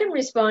second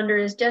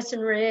responder is Justin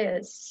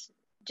Reyes.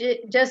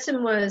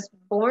 Justin was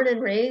born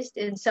and raised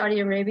in Saudi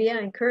Arabia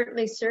and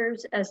currently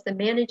serves as the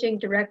Managing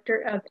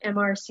Director of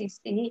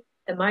MRCC,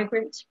 the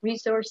Migrant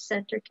Resource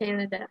Center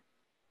Canada.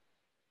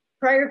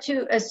 Prior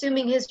to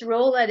assuming his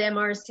role at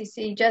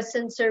MRCC,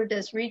 Justin served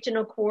as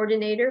Regional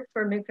Coordinator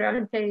for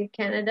Migrant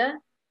Canada,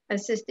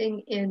 assisting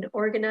in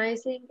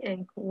organizing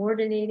and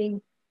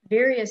coordinating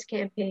various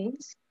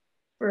campaigns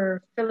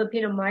for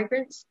Filipino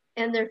migrants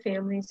and their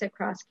families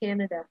across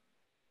Canada.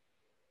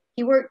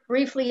 He worked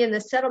briefly in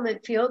the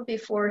settlement field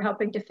before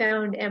helping to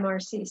found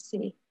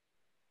MRCC.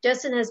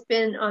 Justin has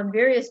been on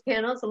various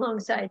panels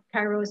alongside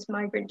KAIROS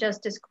Migrant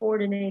Justice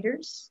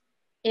coordinators,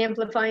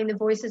 amplifying the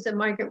voices of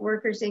migrant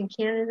workers in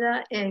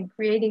Canada and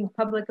creating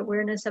public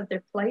awareness of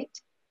their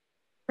plight.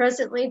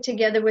 Presently,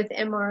 together with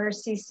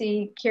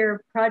MRCC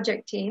CARE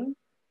project team,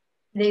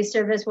 they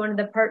serve as one of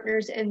the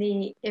partners in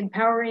the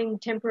Empowering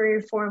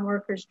Temporary Foreign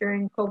Workers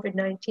During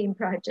COVID-19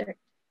 project.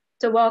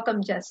 So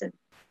welcome, Justin.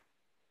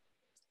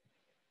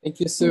 Thank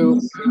you,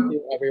 Sue. Thank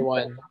you,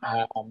 everyone.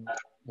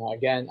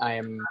 Again, I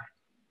am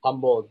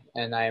humbled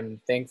and I am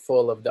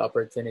thankful of the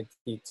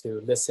opportunity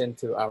to listen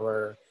to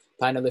our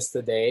panelists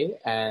today.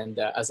 And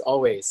as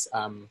always,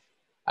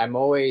 I'm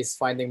always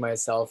finding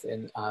myself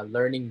in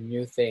learning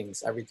new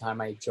things every time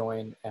I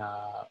join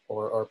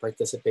or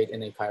participate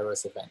in a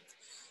KAIROS event.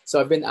 So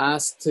I've been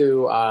asked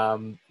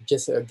to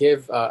just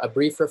give a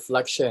brief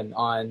reflection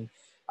on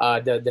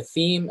the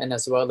theme and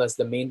as well as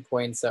the main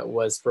points that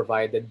was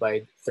provided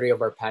by three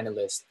of our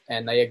panelists.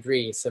 And I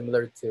agree,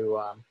 similar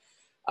to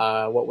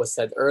what was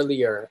said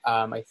earlier,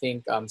 I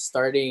think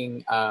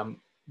starting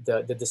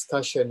the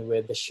discussion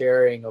with the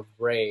sharing of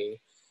Ray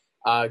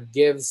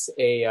gives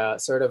a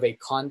sort of a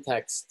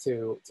context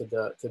to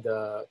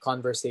the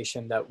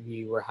conversation that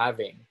we were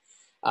having.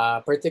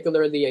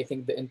 Particularly, I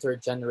think the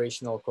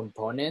intergenerational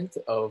component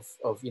of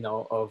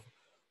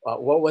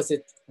what was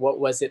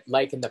it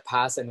like in the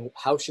past and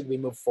how should we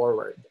move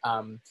forward?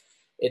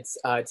 It's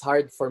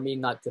hard for me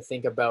not to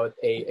think about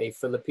a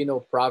Filipino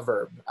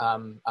proverb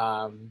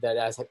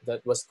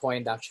that was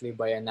coined actually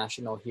by a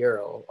national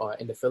hero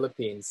in the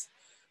Philippines,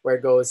 where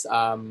it goes,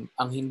 ang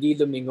hindi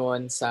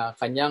lumingon sa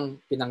kanyang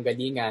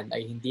pinanggalingan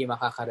ay hindi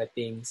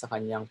makakarating sa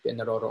kanyang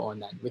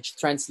pinaroroonan, which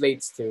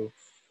translates to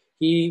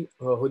he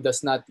who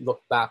does not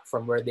look back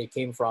from where they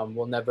came from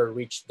will never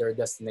reach their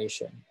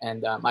destination.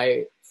 And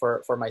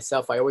for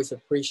myself, I always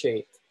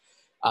appreciate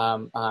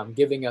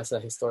giving us a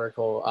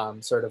historical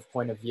sort of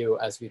point of view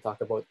as we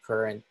talk about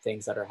current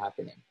things that are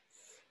happening.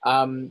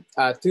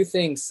 Two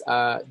things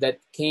that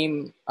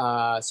came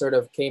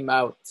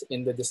out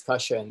in the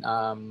discussion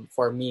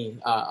for me.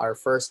 Our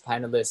first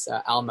panelist,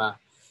 Alma,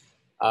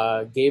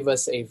 gave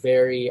us a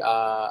very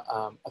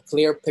a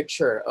clear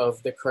picture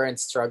of the current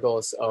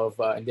struggles of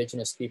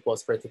Indigenous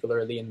peoples,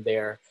 particularly in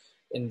their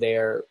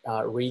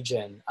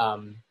region.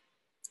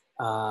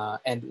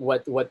 And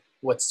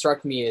what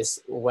struck me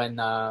is when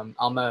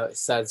Alma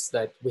says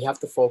that we have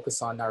to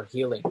focus on our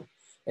healing,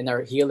 and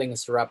our healing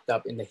is wrapped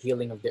up in the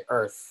healing of the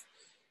earth.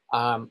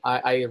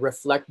 I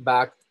reflect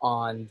back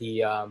on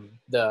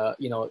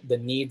the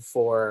need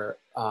for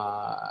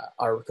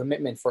our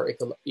commitment for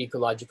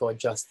ecological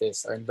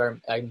justice or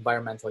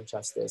environmental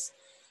justice.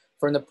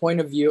 From the point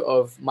of view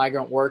of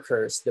migrant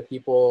workers, the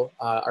people,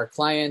 our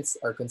clients,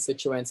 our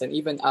constituents, and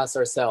even us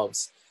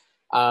ourselves,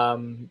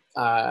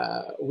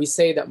 we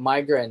say that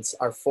migrants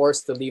are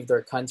forced to leave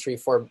their country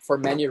for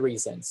many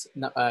reasons,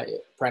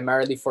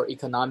 primarily for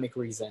economic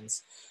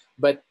reasons.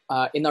 But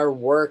in our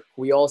work,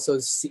 we also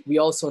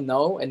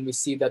know and we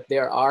see that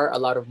there are a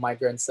lot of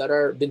migrants that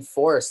are been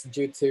forced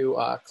due to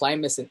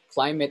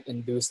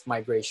climate-induced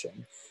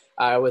migration.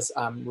 I was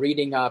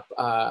reading up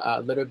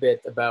a little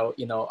bit about,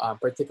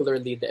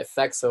 particularly the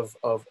effects of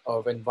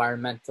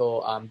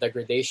environmental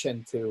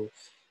degradation to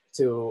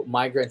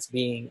migrants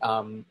being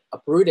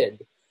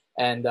uprooted.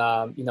 And,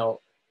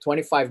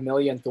 25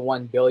 million to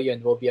 1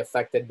 billion will be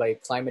affected by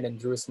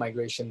climate-induced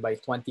migration by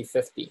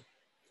 2050.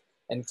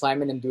 And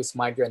climate-induced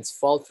migrants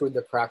fall through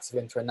the cracks of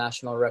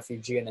international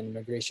refugee and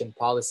immigration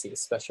policy,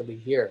 especially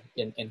here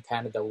in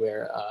Canada,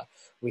 where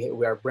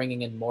we are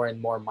bringing in more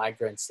and more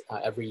migrants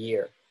every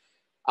year.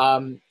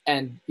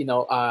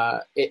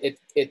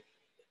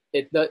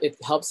 It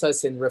helps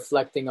us in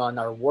reflecting on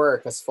our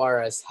work as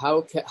far as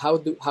how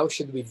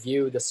should we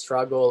view the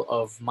struggle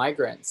of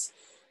migrants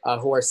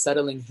who are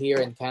settling here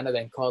in Canada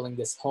and calling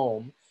this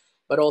home,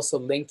 but also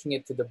linking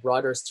it to the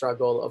broader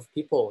struggle of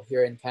people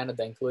here in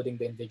Canada, including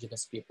the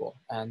Indigenous people.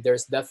 And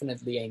there's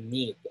definitely a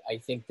need. I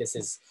think this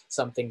is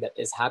something that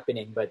is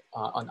happening, but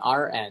on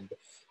our end,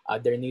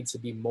 there needs to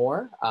be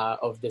more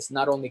of this,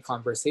 not only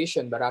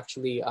conversation, but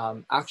actually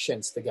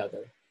actions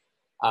together.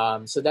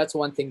 So that's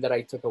one thing that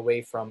I took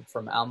away from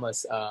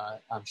Alma's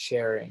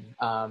sharing.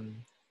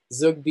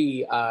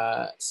 Zugbi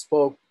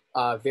spoke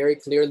very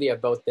clearly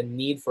about the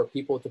need for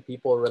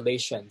people-to-people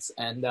relations.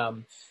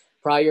 And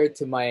prior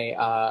to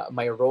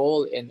my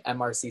role in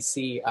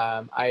MRCC,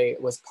 I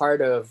was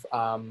part of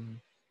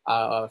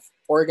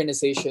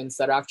organizations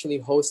that actually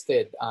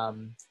hosted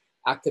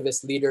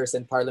activist leaders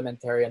and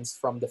parliamentarians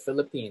from the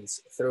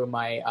Philippines through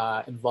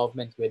my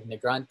involvement with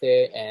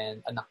Migrante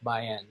and Anak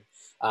Bayan,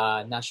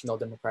 national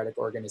democratic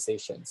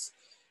organizations.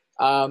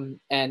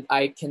 And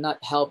I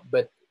cannot help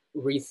but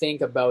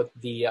rethink about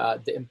the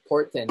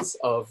importance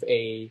of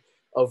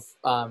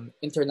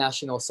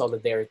international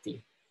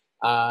solidarity.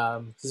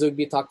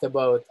 Zugbi talked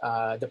about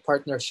the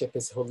partnership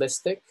is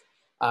holistic,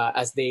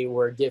 as they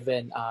were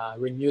given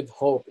renewed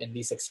hope in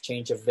these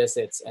exchange of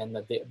visits and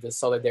the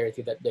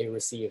solidarity that they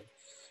received.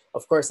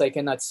 Of course, I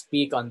cannot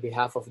speak on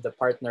behalf of the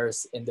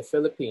partners in the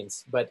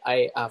Philippines, but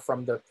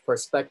from the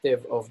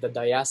perspective of the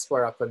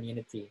diaspora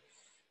community,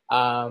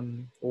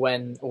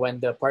 when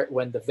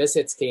the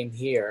visits came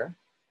here,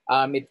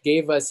 it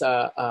gave us,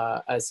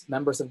 as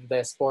members of the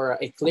diaspora,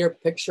 a clear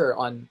picture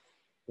on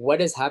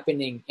what is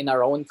happening in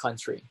our own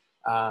country,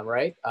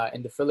 right?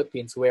 In the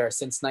Philippines, where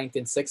since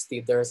 1960,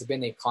 there has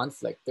been a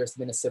conflict, there's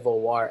been a civil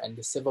war, and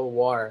the civil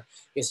war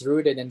is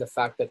rooted in the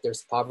fact that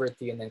there's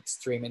poverty and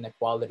extreme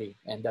inequality,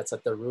 and that's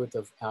at the root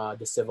of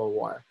the civil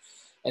war.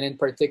 And in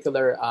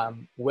particular,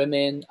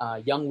 women,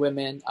 young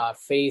women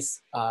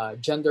face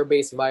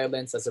gender-based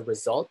violence as a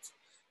result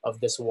of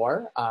this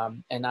war.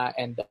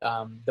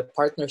 The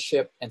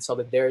partnership and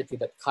solidarity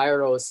that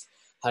KAIROS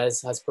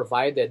has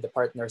provided the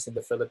partners in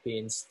the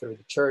Philippines through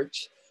the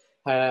church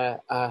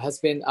has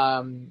been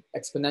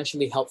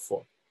exponentially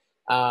helpful.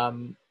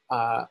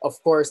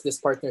 Of course, this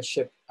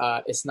partnership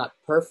is not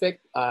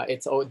perfect.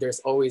 There's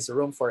always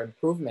room for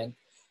improvement,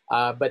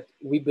 but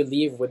we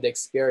believe with the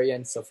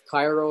experience of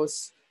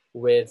KAIROS,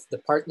 with the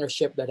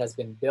partnership that has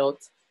been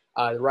built,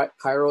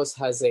 KAIROS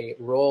has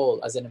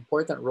an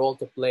important role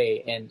to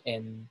play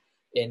in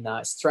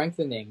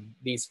strengthening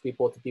these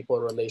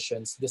people-to-people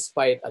relations,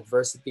 despite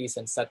adversities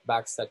and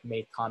setbacks that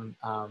may come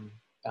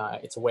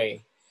its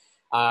way.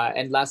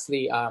 And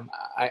lastly,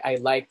 I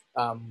like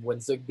when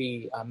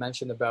Zugbi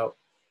mentioned about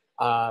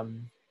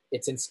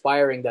it's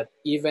inspiring that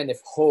even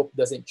if hope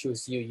doesn't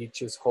choose you, you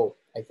choose hope.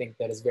 I think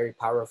that is very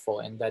powerful,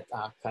 and that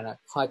kind of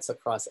cuts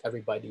across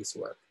everybody's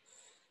work.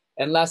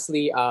 And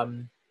lastly,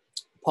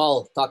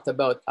 Paul talked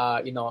about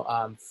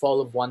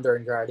full of wonder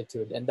and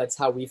gratitude, and that's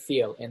how we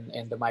feel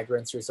in the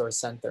Migrants Resource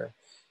Center.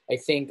 I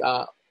think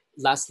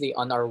lastly,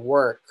 on our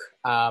work,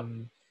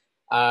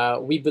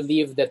 we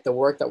believe that the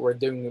work that we're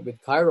doing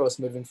with KAIROS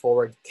moving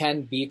forward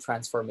can be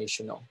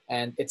transformational.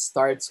 And it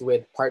starts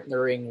with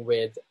partnering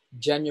with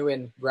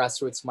genuine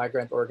grassroots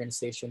migrant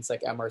organizations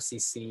like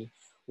MRCC,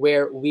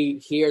 where we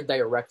hear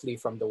directly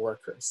from the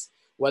workers.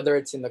 Whether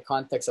it's in the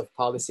context of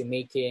policy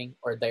making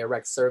or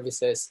direct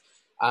services,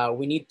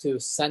 we need to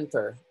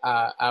center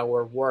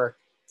our work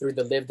through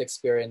the lived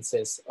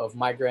experiences of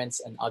migrants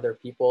and other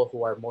people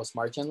who are most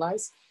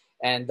marginalized.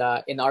 And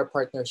in our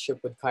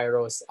partnership with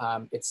KAIROS,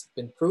 it's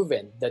been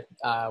proven that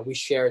we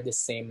share the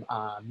same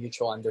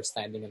mutual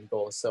understanding and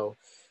goals. So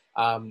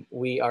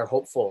we are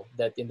hopeful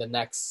that in the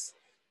next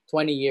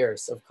 20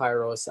 years of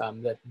KAIROS,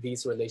 that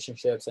these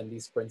relationships and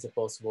these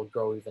principles will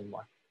grow even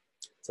more.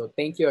 So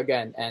thank you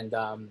again. And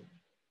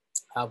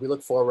we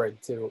look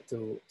forward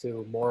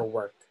to more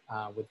work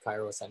with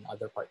KAIROS and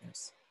other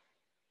partners.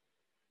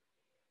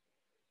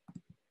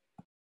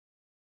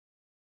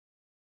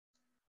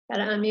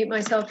 Gotta unmute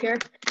myself here.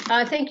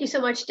 Thank you so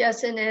much,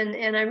 Justin,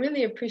 and I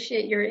really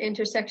appreciate your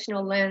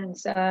intersectional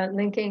lens,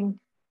 linking,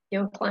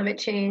 climate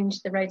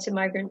change, the rights of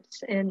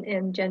migrants,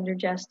 and gender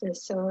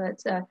justice. So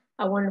it's a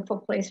wonderful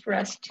place for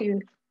us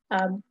to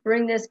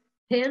bring this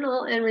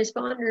panel and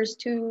responders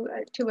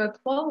to a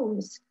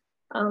close.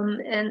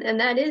 And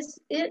that is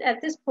it at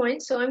this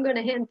point. So I'm going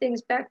to hand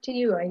things back to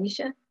you,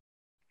 Aisha.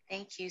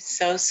 Thank you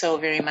so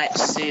very much,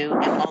 Sue,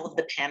 and all of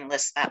the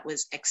panelists. That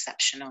was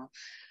exceptional.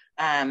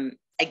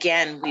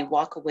 Again, we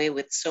walk away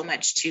with so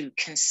much to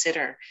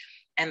consider,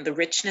 and the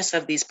richness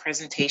of these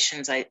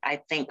presentations,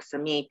 I think for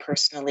me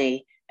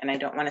personally, and I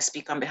don't want to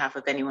speak on behalf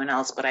of anyone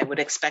else, but I would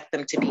expect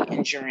them to be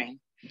enduring.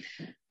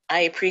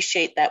 I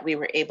appreciate that we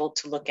were able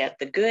to look at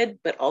the good,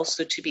 but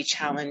also to be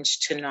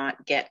challenged to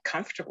not get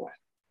comfortable.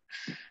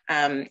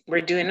 We're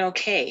doing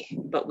okay,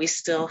 but we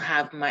still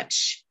have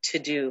much to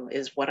do,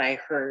 is what I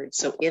heard.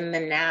 So in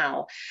the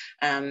now,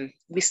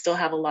 we still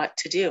have a lot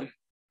to do.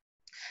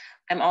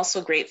 I'm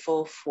also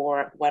grateful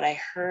for what I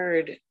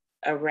heard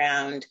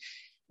around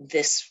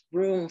this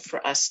room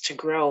for us to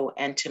grow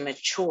and to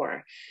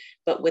mature,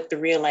 but with the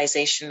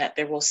realization that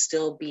there will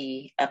still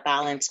be a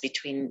balance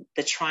between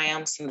the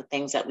triumphs and the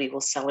things that we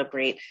will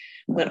celebrate,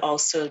 but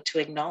also to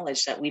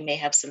acknowledge that we may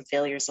have some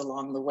failures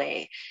along the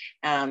way.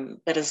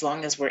 But as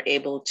long as we're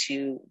able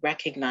to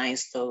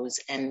recognize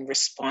those and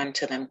respond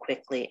to them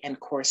quickly and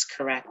course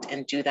correct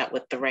and do that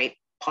with the right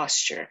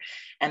posture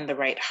and the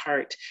right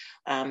heart,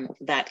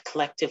 that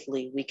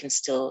collectively we can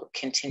still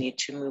continue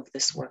to move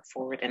this work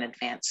forward and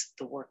advance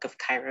the work of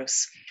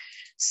KAIROS.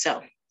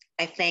 So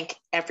I thank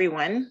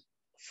everyone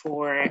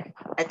for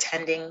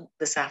attending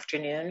this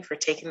afternoon, for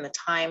taking the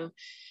time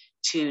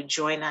to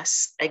join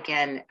us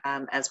again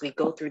as we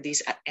go through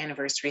these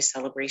anniversary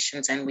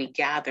celebrations and we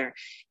gather.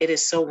 It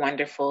is so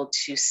wonderful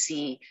to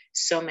see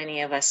so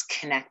many of us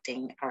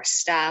connecting, our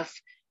staff,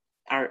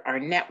 our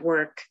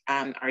network,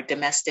 our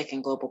domestic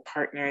and global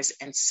partners,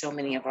 and so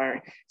many of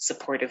our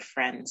supportive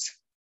friends.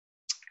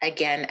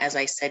 Again, as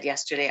I said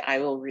yesterday, I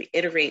will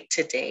reiterate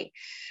today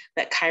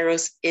that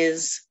KAIROS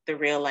is the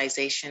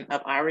realization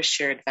of our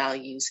shared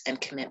values and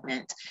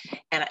commitment.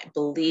 And I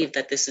believe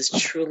that this is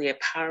truly a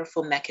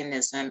powerful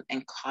mechanism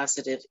and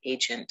causative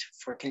agent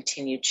for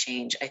continued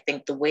change. I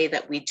think the way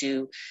that we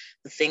do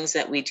the things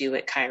that we do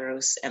at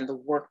KAIROS and the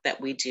work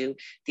that we do,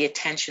 the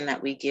attention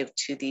that we give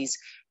to these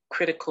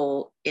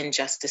critical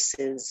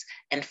injustices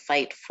and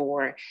fight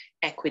for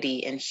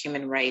equity and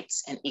human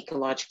rights and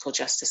ecological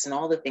justice and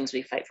all the things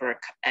we fight for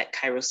at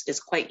KAIROS is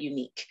quite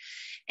unique.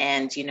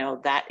 And,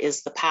 that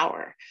is the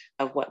power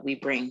of what we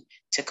bring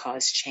to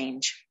cause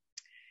change.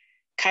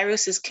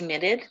 KAIROS is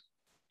committed,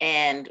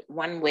 and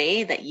one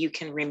way that you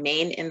can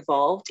remain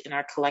involved in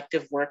our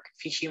collective work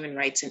for human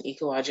rights and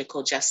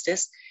ecological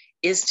justice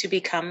is to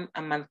become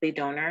a monthly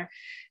donor.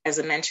 As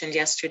I mentioned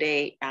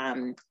yesterday,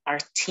 our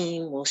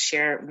team will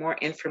share more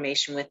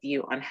information with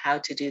you on how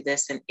to do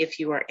this. And if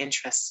you are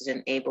interested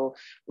and able,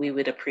 we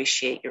would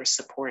appreciate your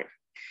support.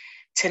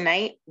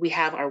 Tonight, we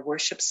have our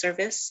worship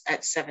service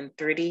at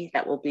 7:30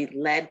 that will be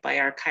led by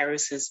our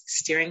KAIROS'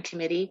 steering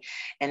committee.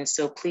 And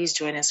so please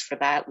join us for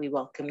that. We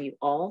welcome you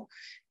all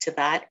to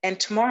that. And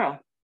tomorrow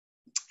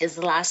is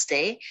the last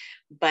day,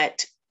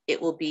 but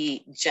it will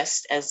be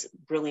just as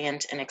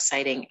brilliant and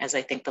exciting as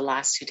I think the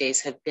last 2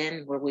 days have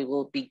been, where we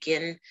will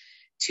begin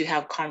to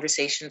have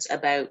conversations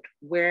about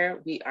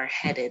where we are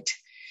headed.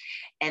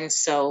 And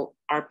so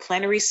our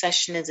plenary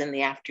session is in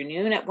the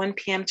afternoon at 1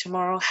 p.m.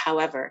 tomorrow.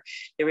 However,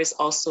 there is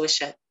also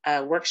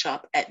a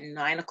workshop at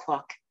 9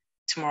 o'clock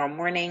tomorrow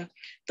morning,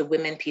 the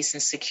Women, Peace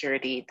and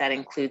Security, that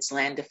includes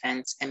land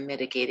defense and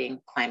mitigating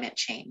climate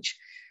change.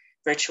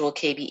 Virtual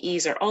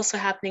KBEs are also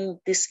happening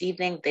this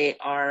evening. They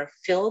are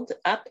filled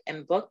up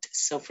and booked.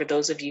 So for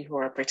those of you who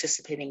are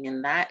participating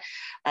in that,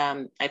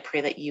 I pray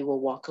that you will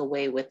walk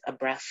away with a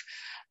breath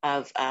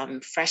of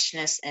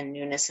freshness and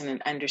newness and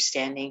an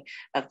understanding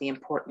of the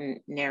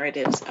important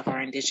narratives of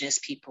our Indigenous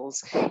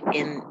peoples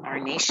in our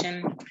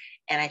nation.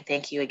 And I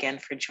thank you again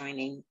for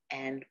joining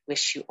and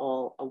wish you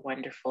all a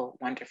wonderful,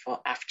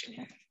 wonderful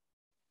afternoon.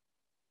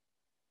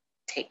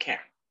 Take care.